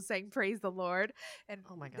everyone else was saying Praise the Lord. And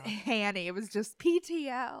Oh my god. Hanny, it was just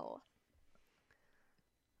PTL.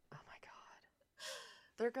 Oh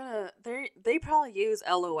my god. They probably use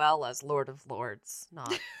LOL as Lord of Lords,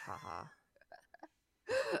 not haha.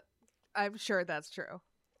 I'm sure that's true.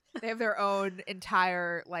 They have their own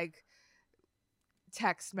entire like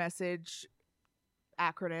text message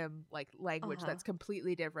acronym like language that's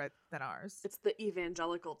completely different than ours. It's the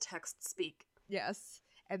evangelical text speak. Yes.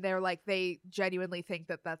 And they're like, they genuinely think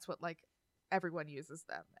that that's what like everyone uses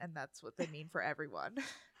them, and that's what they mean for everyone.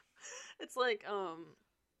 It's like,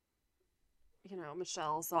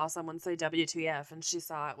 Michelle saw someone say WTF and she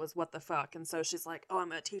saw it was what the fuck. And so she's like, oh, I'm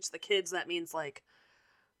going to teach the kids. That means like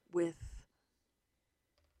with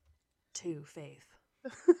to faith.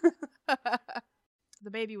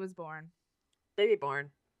 The baby was born. Baby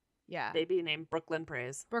born. Yeah. Baby named Brooklyn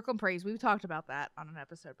Praise. Brooklyn Praise. We've talked about that on an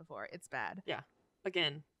episode before. It's bad. Yeah.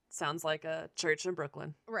 Again, sounds like a church in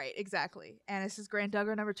Brooklyn. Right, exactly. And this is Grand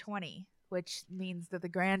Duggar number 20, which means that the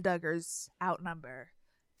Grand Duggars outnumber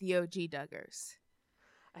the OG Duggars.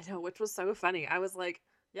 I know, which was so funny. I was like,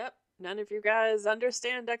 yep, none of you guys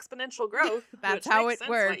understand exponential growth. That's how it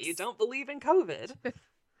works. That you don't believe in COVID.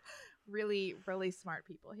 Really, really smart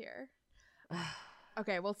people here.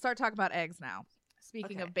 Okay, we'll start talking about eggs now.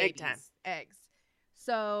 Speaking of babies, eggs.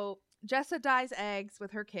 So Jessa dyes eggs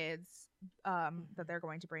with her kids that they're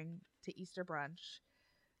going to bring to Easter brunch.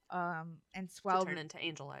 And Swell turn into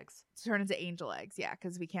angel eggs. Turn into angel eggs, yeah,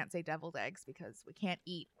 because we can't say deviled eggs because we can't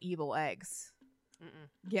eat evil eggs.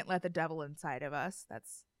 Can't let the devil inside of us.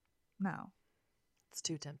 It's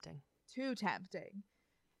too tempting. Too tempting.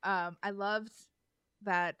 I loved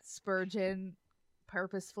that Spurgeon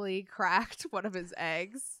purposefully cracked one of his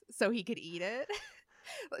eggs so he could eat it.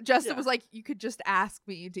 Justin was like, you could just ask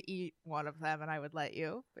me to eat one of them and I would let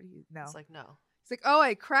you. But no. It's like, no. He's like, oh,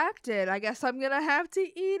 I cracked it. I guess I'm going to have to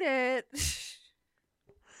eat it.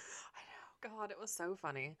 I know. God, it was so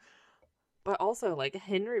funny. But also, like,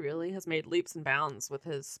 Henry really has made leaps and bounds with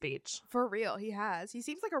his speech. For real, he has. He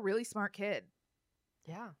seems like a really smart kid.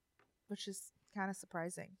 Yeah. Which is kind of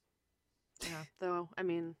surprising. Yeah, though, I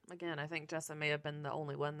mean, again, I think Jessa may have been the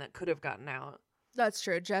only one that could have gotten out. That's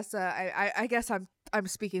true. Jessa, I guess I'm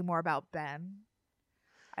speaking more about Ben.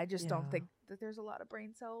 I just don't think that there's a lot of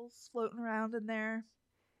brain cells floating around in there.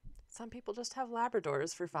 Some people just have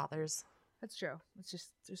Labradors for fathers. That's true. It's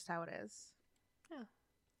just how it is. Yeah.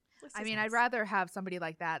 I mean, I'd rather have somebody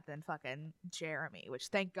like that than fucking Jeremy, which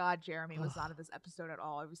thank God Jeremy was not in this episode at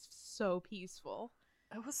all. It was so peaceful.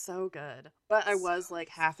 It was so good. But I was like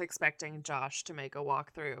half expecting Josh to make a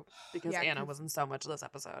walkthrough because Anna was in so much of this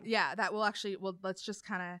episode. Yeah, that will actually, let's just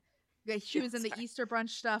kind of, she was in the Easter brunch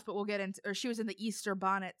stuff, but we'll get into, or she was in the Easter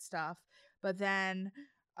bonnet stuff, but then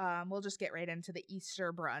we'll just get right into the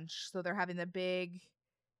Easter brunch. So they're having the big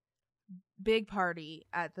party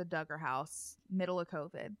at the Duggar house, middle of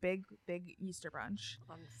COVID, big Easter brunch.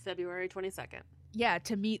 On February 22nd. Yeah,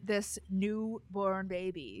 to meet this newborn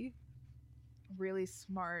baby. Really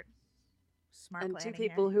smart and two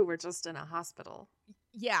people who were just in a hospital.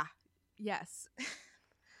 Yeah. Yes.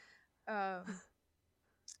 Oh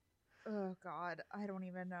God, I don't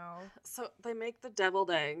even know. So they make the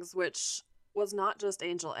deviled eggs, which was not just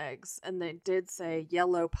angel eggs, and they did say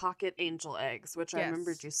yellow pocket angel eggs, which I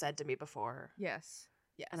remembered you said to me before. Yes.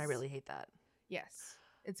 And I really hate that. Yes.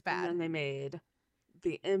 It's bad. And then they made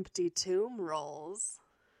the empty tomb rolls.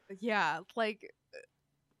 Yeah, like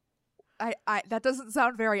I that doesn't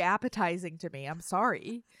sound very appetizing to me. I'm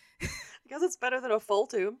sorry. I guess it's better than a full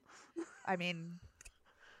tomb. I mean,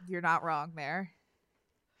 you're not wrong there.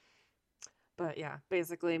 But yeah,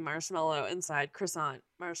 basically marshmallow inside, croissant,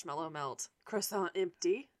 marshmallow melt, croissant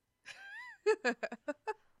empty.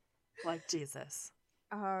 Like Jesus.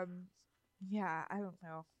 Yeah, I don't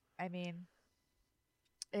know. I mean,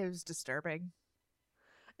 it was disturbing.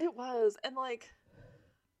 It was, and like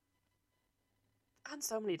on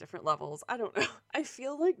so many different levels. I don't know. I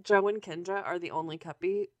feel like Joe and Kendra are the only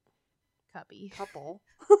couple.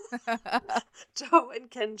 Joe and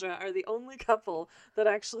Kendra are the only couple that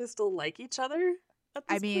actually still like each other at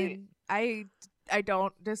this point. I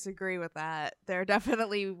don't disagree with that. They're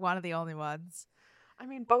definitely one of the only ones. I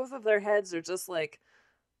mean, both of their heads are just like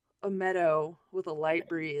a meadow with a light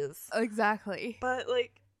breeze. Exactly. But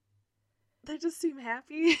like they just seem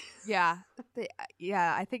happy. Yeah.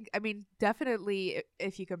 I think, I mean, definitely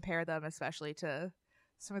if you compare them, especially to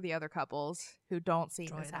some of the other couples who don't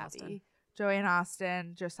seem as happy. Austin. Joey and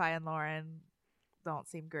Austin, Josiah and Lauren don't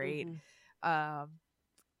seem great.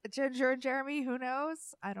 Ginger and Jeremy, who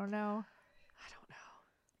knows? I don't know.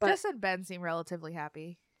 But Jessa and Ben seem relatively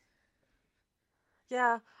happy.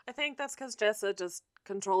 Yeah, I think that's because Jessa just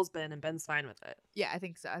controls Ben and Ben's fine with it. Yeah, I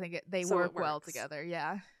think so. I think they work well together.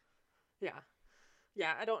 Yeah.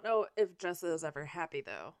 Yeah, I don't know if Jessa is ever happy,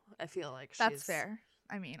 though. I feel like that's fair.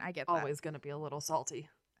 I mean, I get that. Always going to be a little salty.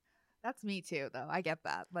 That's me, too, though. I get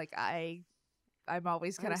that. Like, I I'm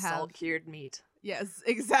always gonna have salt cured meat. Yes,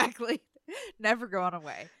 exactly. Never going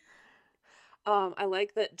away. I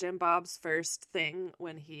like that Jim Bob's first thing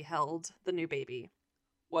when he held the new baby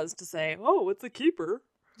was to say, "Oh, it's a keeper."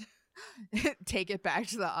 Take it back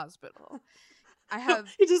to the hospital. I have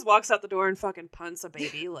He just walks out the door and fucking punts a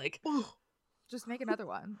baby like, just make another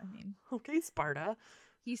one. I mean, okay, Sparta.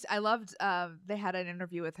 I loved they had an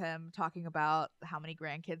interview with him talking about how many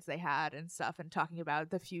grandkids they had and stuff and talking about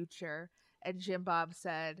the future. And Jim Bob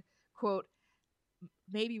said, quote,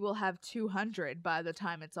 maybe we'll have 200 by the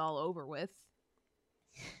time it's all over with.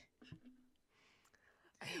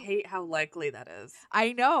 I hate how likely that is.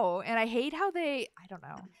 I know, and I hate how they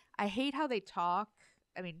I hate how they talk.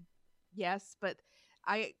 I mean, yes, but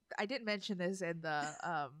I didn't mention this in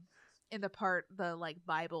the part, the like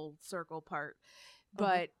Bible circle part,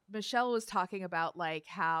 but Michelle was talking about like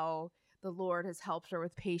how the Lord has helped her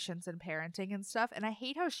with patience and parenting and stuff, and I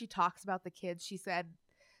hate how she talks about the kids. She said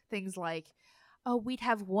things like, oh, we'd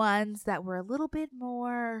have ones that were a little bit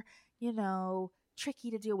more,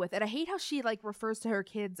 tricky to deal with. And I hate how she like refers to her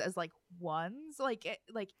kids as like ones, like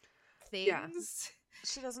things. Yeah.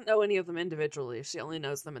 She doesn't know any of them individually. She only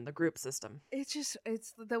knows them in the group system. It's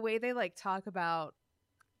the way they like talk about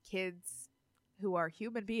kids who are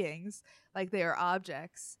human beings like they are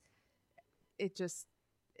objects. It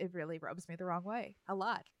really rubs me the wrong way a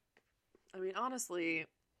lot. I mean, honestly,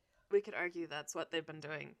 we could argue that's what they've been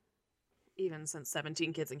doing even since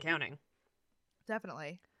 17 Kids and Counting.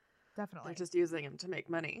 Definitely. They're just using them to make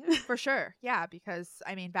money. For sure. Yeah, because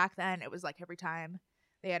I mean, back then it was like every time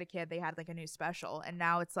they had a kid, they had like a new special. And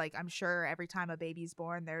now it's like, I'm sure every time a baby's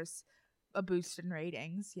born, there's a boost in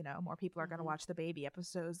ratings. More people are going to watch the baby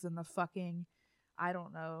episodes than the fucking, I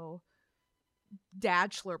don't know,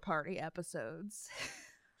 Bachelor Party episodes.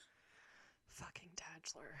 Fucking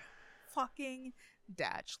Bachelor. Fucking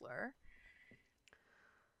Bachelor.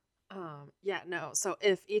 Yeah, no. So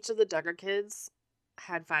if each of the Duggar kids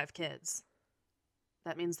had 5 kids,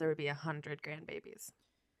 that means there would be 100 grandbabies.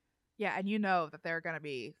 Yeah, and you know that there are going to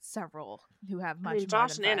be several who have much more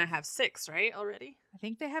Josh than and Anna 5. have 6, right, already? I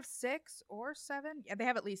think they have 6 or 7. Yeah, they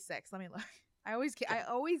have at least 6. Let me look. I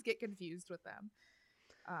always get confused with them.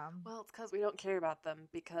 Well, it's because we don't care about them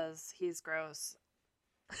because he's gross.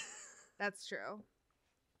 That's true.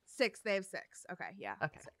 6. They have 6. Okay, yeah.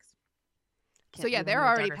 Okay. 6. Can't So yeah, leave they're them in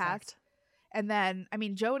already Duggar past. fact. And then, I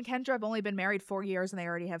mean, Joe and Kendra have only been married 4 years and they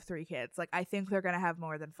already have 3 kids. Like, I think they're going to have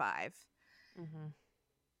more than 5. Mm-hmm.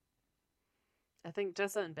 I think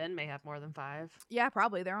Jessa and Ben may have more than 5. Yeah,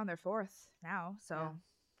 probably. They're on their 4th now. So, Yeah.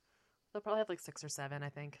 They'll probably have like 6 or 7, I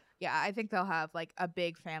think. yeah, I think they'll have like a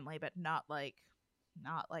big family, but not like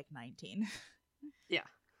 19. Yeah.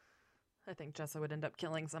 I think Jessa would end up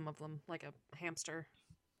killing some of them like a hamster.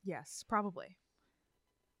 Yes, probably.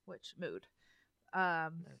 Which mood.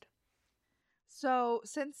 Mood. So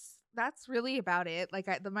since that's really about it, like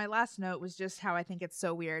my last note was just how I think it's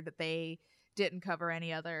so weird that they didn't cover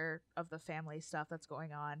any other of the family stuff that's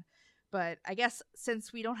going on. But I guess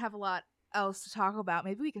since we don't have a lot else to talk about,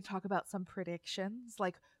 maybe we can talk about some predictions.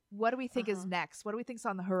 Like, what do we think is next? What do we think's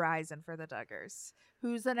on the horizon for the Duggars?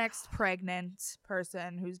 Who's the next pregnant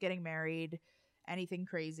person? Who's getting married? Anything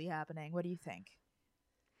crazy happening? What do you think?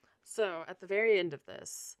 So at the very end of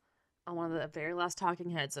this, on one of the very last talking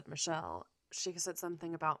heads of Michelle, she said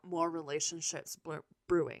something about more relationships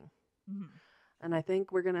brewing. Mm-hmm. And I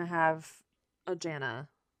think we're going to have a Jana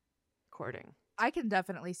courting. I can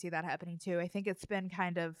definitely see that happening too. I think it's been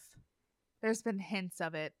there's been hints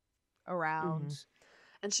of it around. Mm-hmm.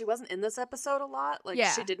 And she wasn't in this episode a lot. Like,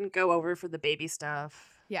 yeah. She didn't go over for the baby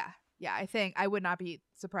stuff. Yeah. Yeah. I think I would not be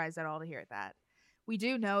surprised at all to hear that. We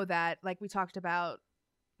do know that, like we talked about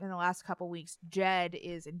in the last couple weeks, Jed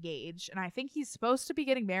is engaged. And I think he's supposed to be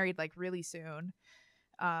getting married like really soon.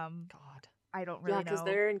 God. I don't really know. Yeah, because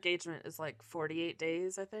their engagement is like 48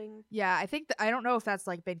 days, I think. Yeah, I think I don't know if that's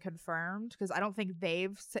like been confirmed because I don't think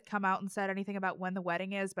they've come out and said anything about when the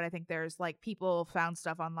wedding is, but I think there's like people found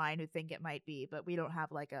stuff online who think it might be, but we don't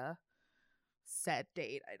have like a set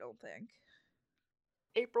date, I don't think.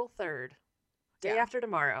 April 3rd. Day after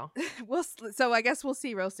tomorrow. So I guess we'll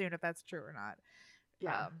see real soon if that's true or not.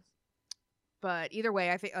 Yeah. But either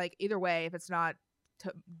way, I think like either way, if it's not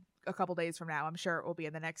a couple days from now, I'm sure it will be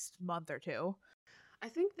in the next month or 2. I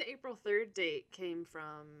think the April 3rd date came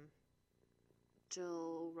from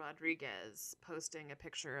Jill Rodriguez posting a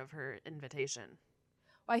picture of her invitation.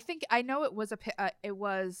 Well, I know it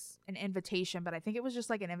was an invitation, but I think it was just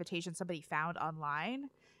like an invitation somebody found online,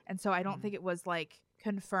 and so I don't think it was like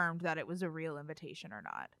confirmed that it was a real invitation or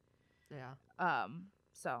not. Yeah.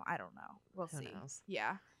 So I don't know. We'll see. Who knows?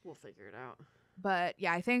 Yeah. We'll figure it out. But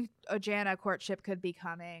yeah, I think a Jana courtship could be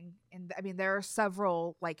coming. And I mean, there are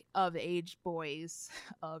several like of age boys.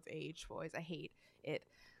 Of age boys. I hate it.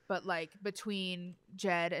 But like between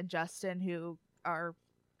Jed and Justin, who are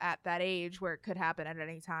at that age where it could happen at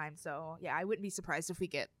any time. So yeah, I wouldn't be surprised if we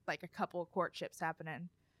get like a couple courtships happening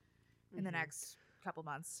in the next couple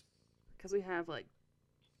months. Because we have like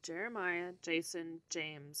Jeremiah, Jason,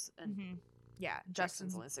 James, and yeah,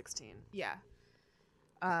 Justin's only 16. Yeah.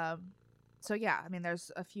 So yeah, I mean,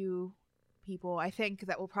 there's a few people I think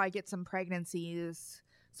that will probably get some pregnancies.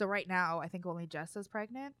 So right now, I think only Jess is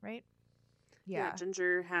pregnant, right? Yeah,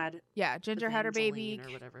 Ginger had. Yeah, Ginger had her baby.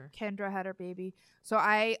 Or whatever. Kendra had her baby. So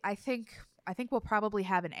I think we'll probably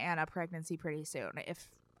have an Anna pregnancy pretty soon. If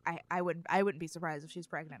I wouldn't be surprised if she's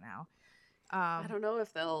pregnant now. I don't know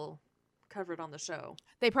if they'll cover it on the show.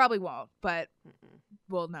 They probably won't, but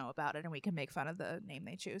we'll know about it and we can make fun of the name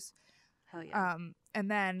they choose. Hell yeah. And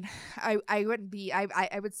then I wouldn't be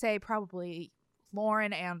I would say probably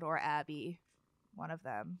Lauren and or Abby, one of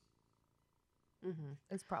them.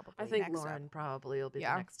 Is probably. I think Lauren probably will be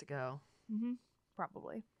the next to go.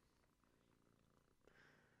 Probably.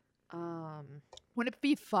 Wouldn't it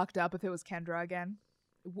be fucked up if it was Kendra again?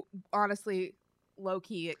 Honestly, low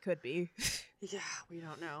key, it could be. Yeah, we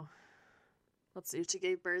don't know. Let's see. She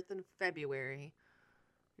gave birth in February.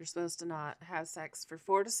 You're supposed to not have sex for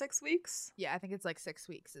 4 to 6 weeks? Yeah, I think it's like 6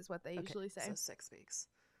 weeks is what they usually say. So 6 weeks.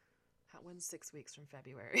 When's 6 weeks from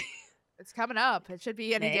February? It's coming up. It should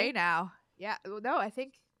be any day now. Yeah. No, I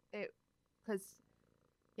think it, because,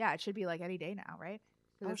 yeah, it should be like any day now, right?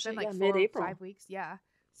 Because it's been like 4 or 5 weeks. Yeah.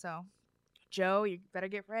 So, Joe, you better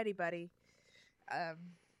get ready, buddy.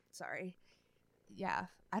 Sorry. Yeah.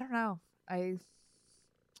 I don't know. I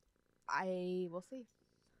will see.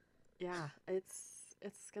 Yeah,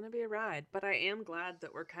 it's gonna be a ride, but I am glad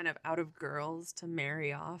that we're kind of out of girls to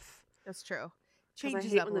marry off. That's true.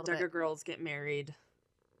 Changes I hate when the Duggar girls get married.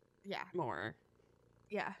 Yeah. More.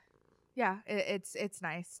 Yeah. Yeah. It's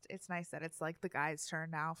nice. It's nice that it's like the guy's turn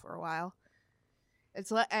now for a while.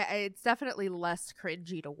 It's definitely less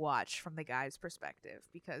cringy to watch from the guy's perspective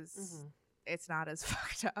because it's not as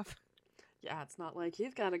fucked up. Yeah, it's not like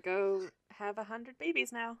you've got to go have 100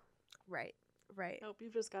 babies now. Right. Nope,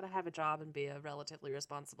 you've just got to have a job and be a relatively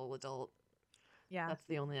responsible adult. Yeah. That's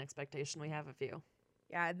the only expectation we have of you.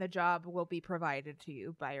 Yeah, and the job will be provided to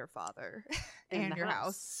you by your father and your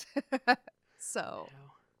house. So.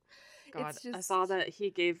 God, I saw that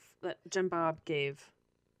Jim Bob gave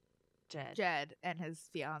Jed and his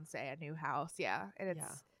fiance a new house. Yeah. And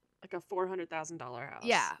it's like a $400,000 house.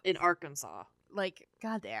 Yeah. In Arkansas. Like,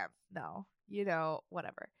 goddamn, no.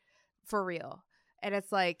 Whatever. For real. And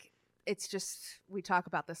it's like, it's just, we talk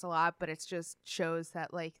about this a lot, but it just shows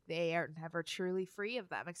that like they are never truly free of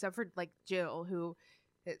them, except for like Jill, who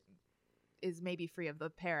is maybe free of the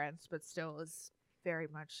parents, but still is very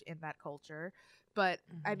much in that culture. But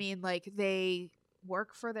I mean, like, they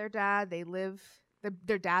work for their dad. They live,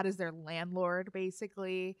 their dad is their landlord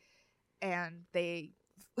basically. And they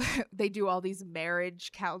do all these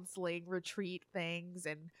marriage counseling retreat things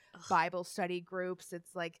and Bible study groups.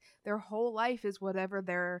 It's like their whole life is whatever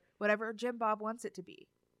Jim Bob wants it to be.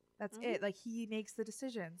 That's it. Like, he makes the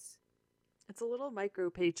decisions. It's a little micro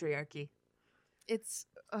patriarchy. It's,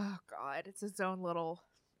 oh God, it's its own little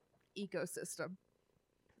ecosystem.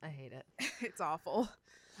 I hate it. It's awful.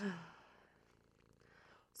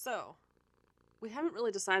 So, we haven't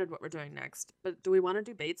really decided what we're doing next, but do we want to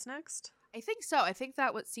do Bates next? I think so. I think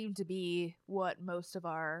that would seem to be what most of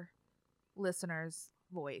our listeners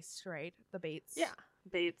voiced, right? The Bates. Yeah.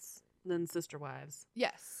 Bates, then Sister Wives.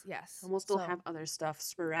 Yes. And we'll still have other stuff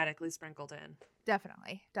sporadically sprinkled in.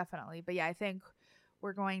 Definitely. But yeah, I think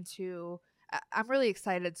we're going to, I'm really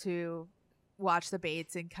excited to watch the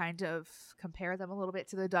Bates and kind of compare them a little bit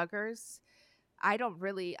to the Duggars. I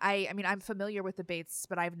mean, I'm familiar with the Bates,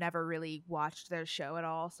 but I've never really watched their show at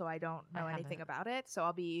all, so I don't know anything about it.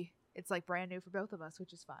 So it's like brand new for both of us,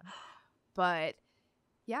 which is fun. But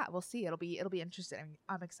yeah, we'll see. It'll be interesting.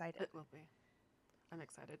 I'm excited. It will be. I'm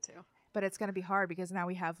excited too. But it's going to be hard because now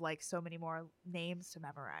we have like so many more names to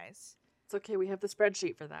memorize. It's okay. We have the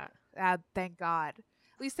spreadsheet for that. Thank God.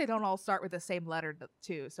 At least they don't all start with the same letter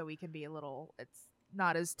too, so we can be it's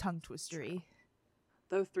not as tongue twistery.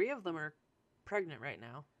 Though 3 of them are pregnant right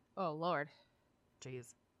now. Oh Lord.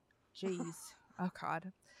 Jeez. Oh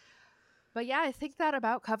God. But yeah, I think that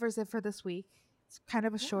about covers it for this week. It's kind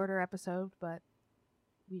of a shorter episode, but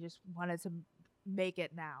we just wanted to make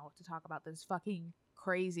it now to talk about this fucking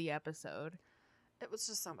crazy episode. It was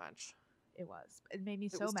just so much. It was. It made me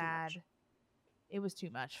so mad. It was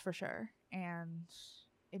too much for sure. And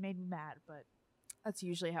it made me mad, but That's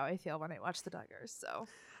usually how I feel when I watch the Duggars, so.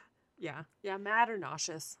 Yeah. Yeah, mad or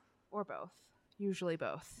nauseous. Or both. Usually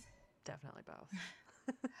both. Definitely both.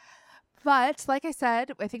 But like I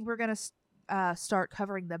said, I think we're going to start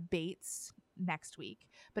covering the Bates next week.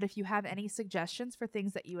 But if you have any suggestions for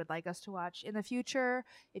things that you would like us to watch in the future,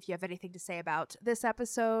 if you have anything to say about this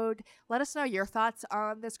episode, let us know your thoughts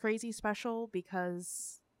on this crazy special,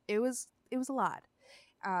 because it was a lot.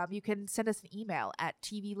 You can send us an email at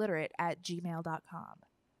tvliterate@gmail.com.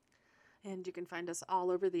 And you can find us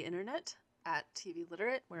all over the internet at TV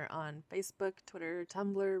Literate. We're on Facebook, Twitter,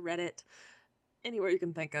 Tumblr, Reddit, anywhere you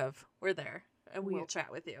can think of. We're there, and we'll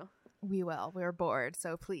chat with you. We will. We're bored,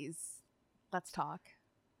 so please, let's talk.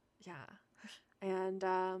 Yeah. And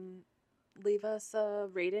leave us a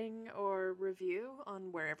rating or review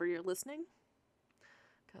on wherever you're listening,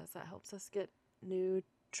 because that helps us get new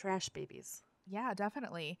trash babies. Yeah,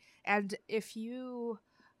 definitely. And if you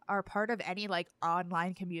are part of any like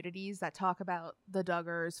online communities that talk about the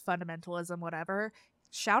Duggars, fundamentalism, whatever,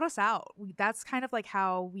 shout us out. That's kind of like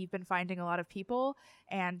how we've been finding a lot of people.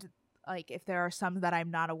 And like if there are some that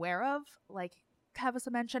I'm not aware of, like have us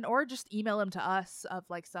a mention, or just email them to us of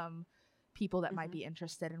like some people that might be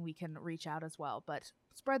interested, and we can reach out as well. But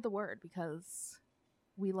spread the word, because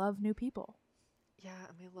we love new people. Yeah,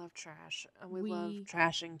 and we love trash. And we love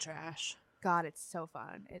trashing trash. God, it's so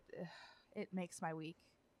fun. It makes my week.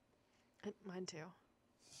 Mine too.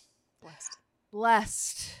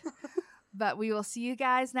 Blessed. But we will see you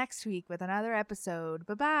guys next week with another episode.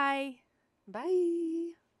 Bye-bye. Bye.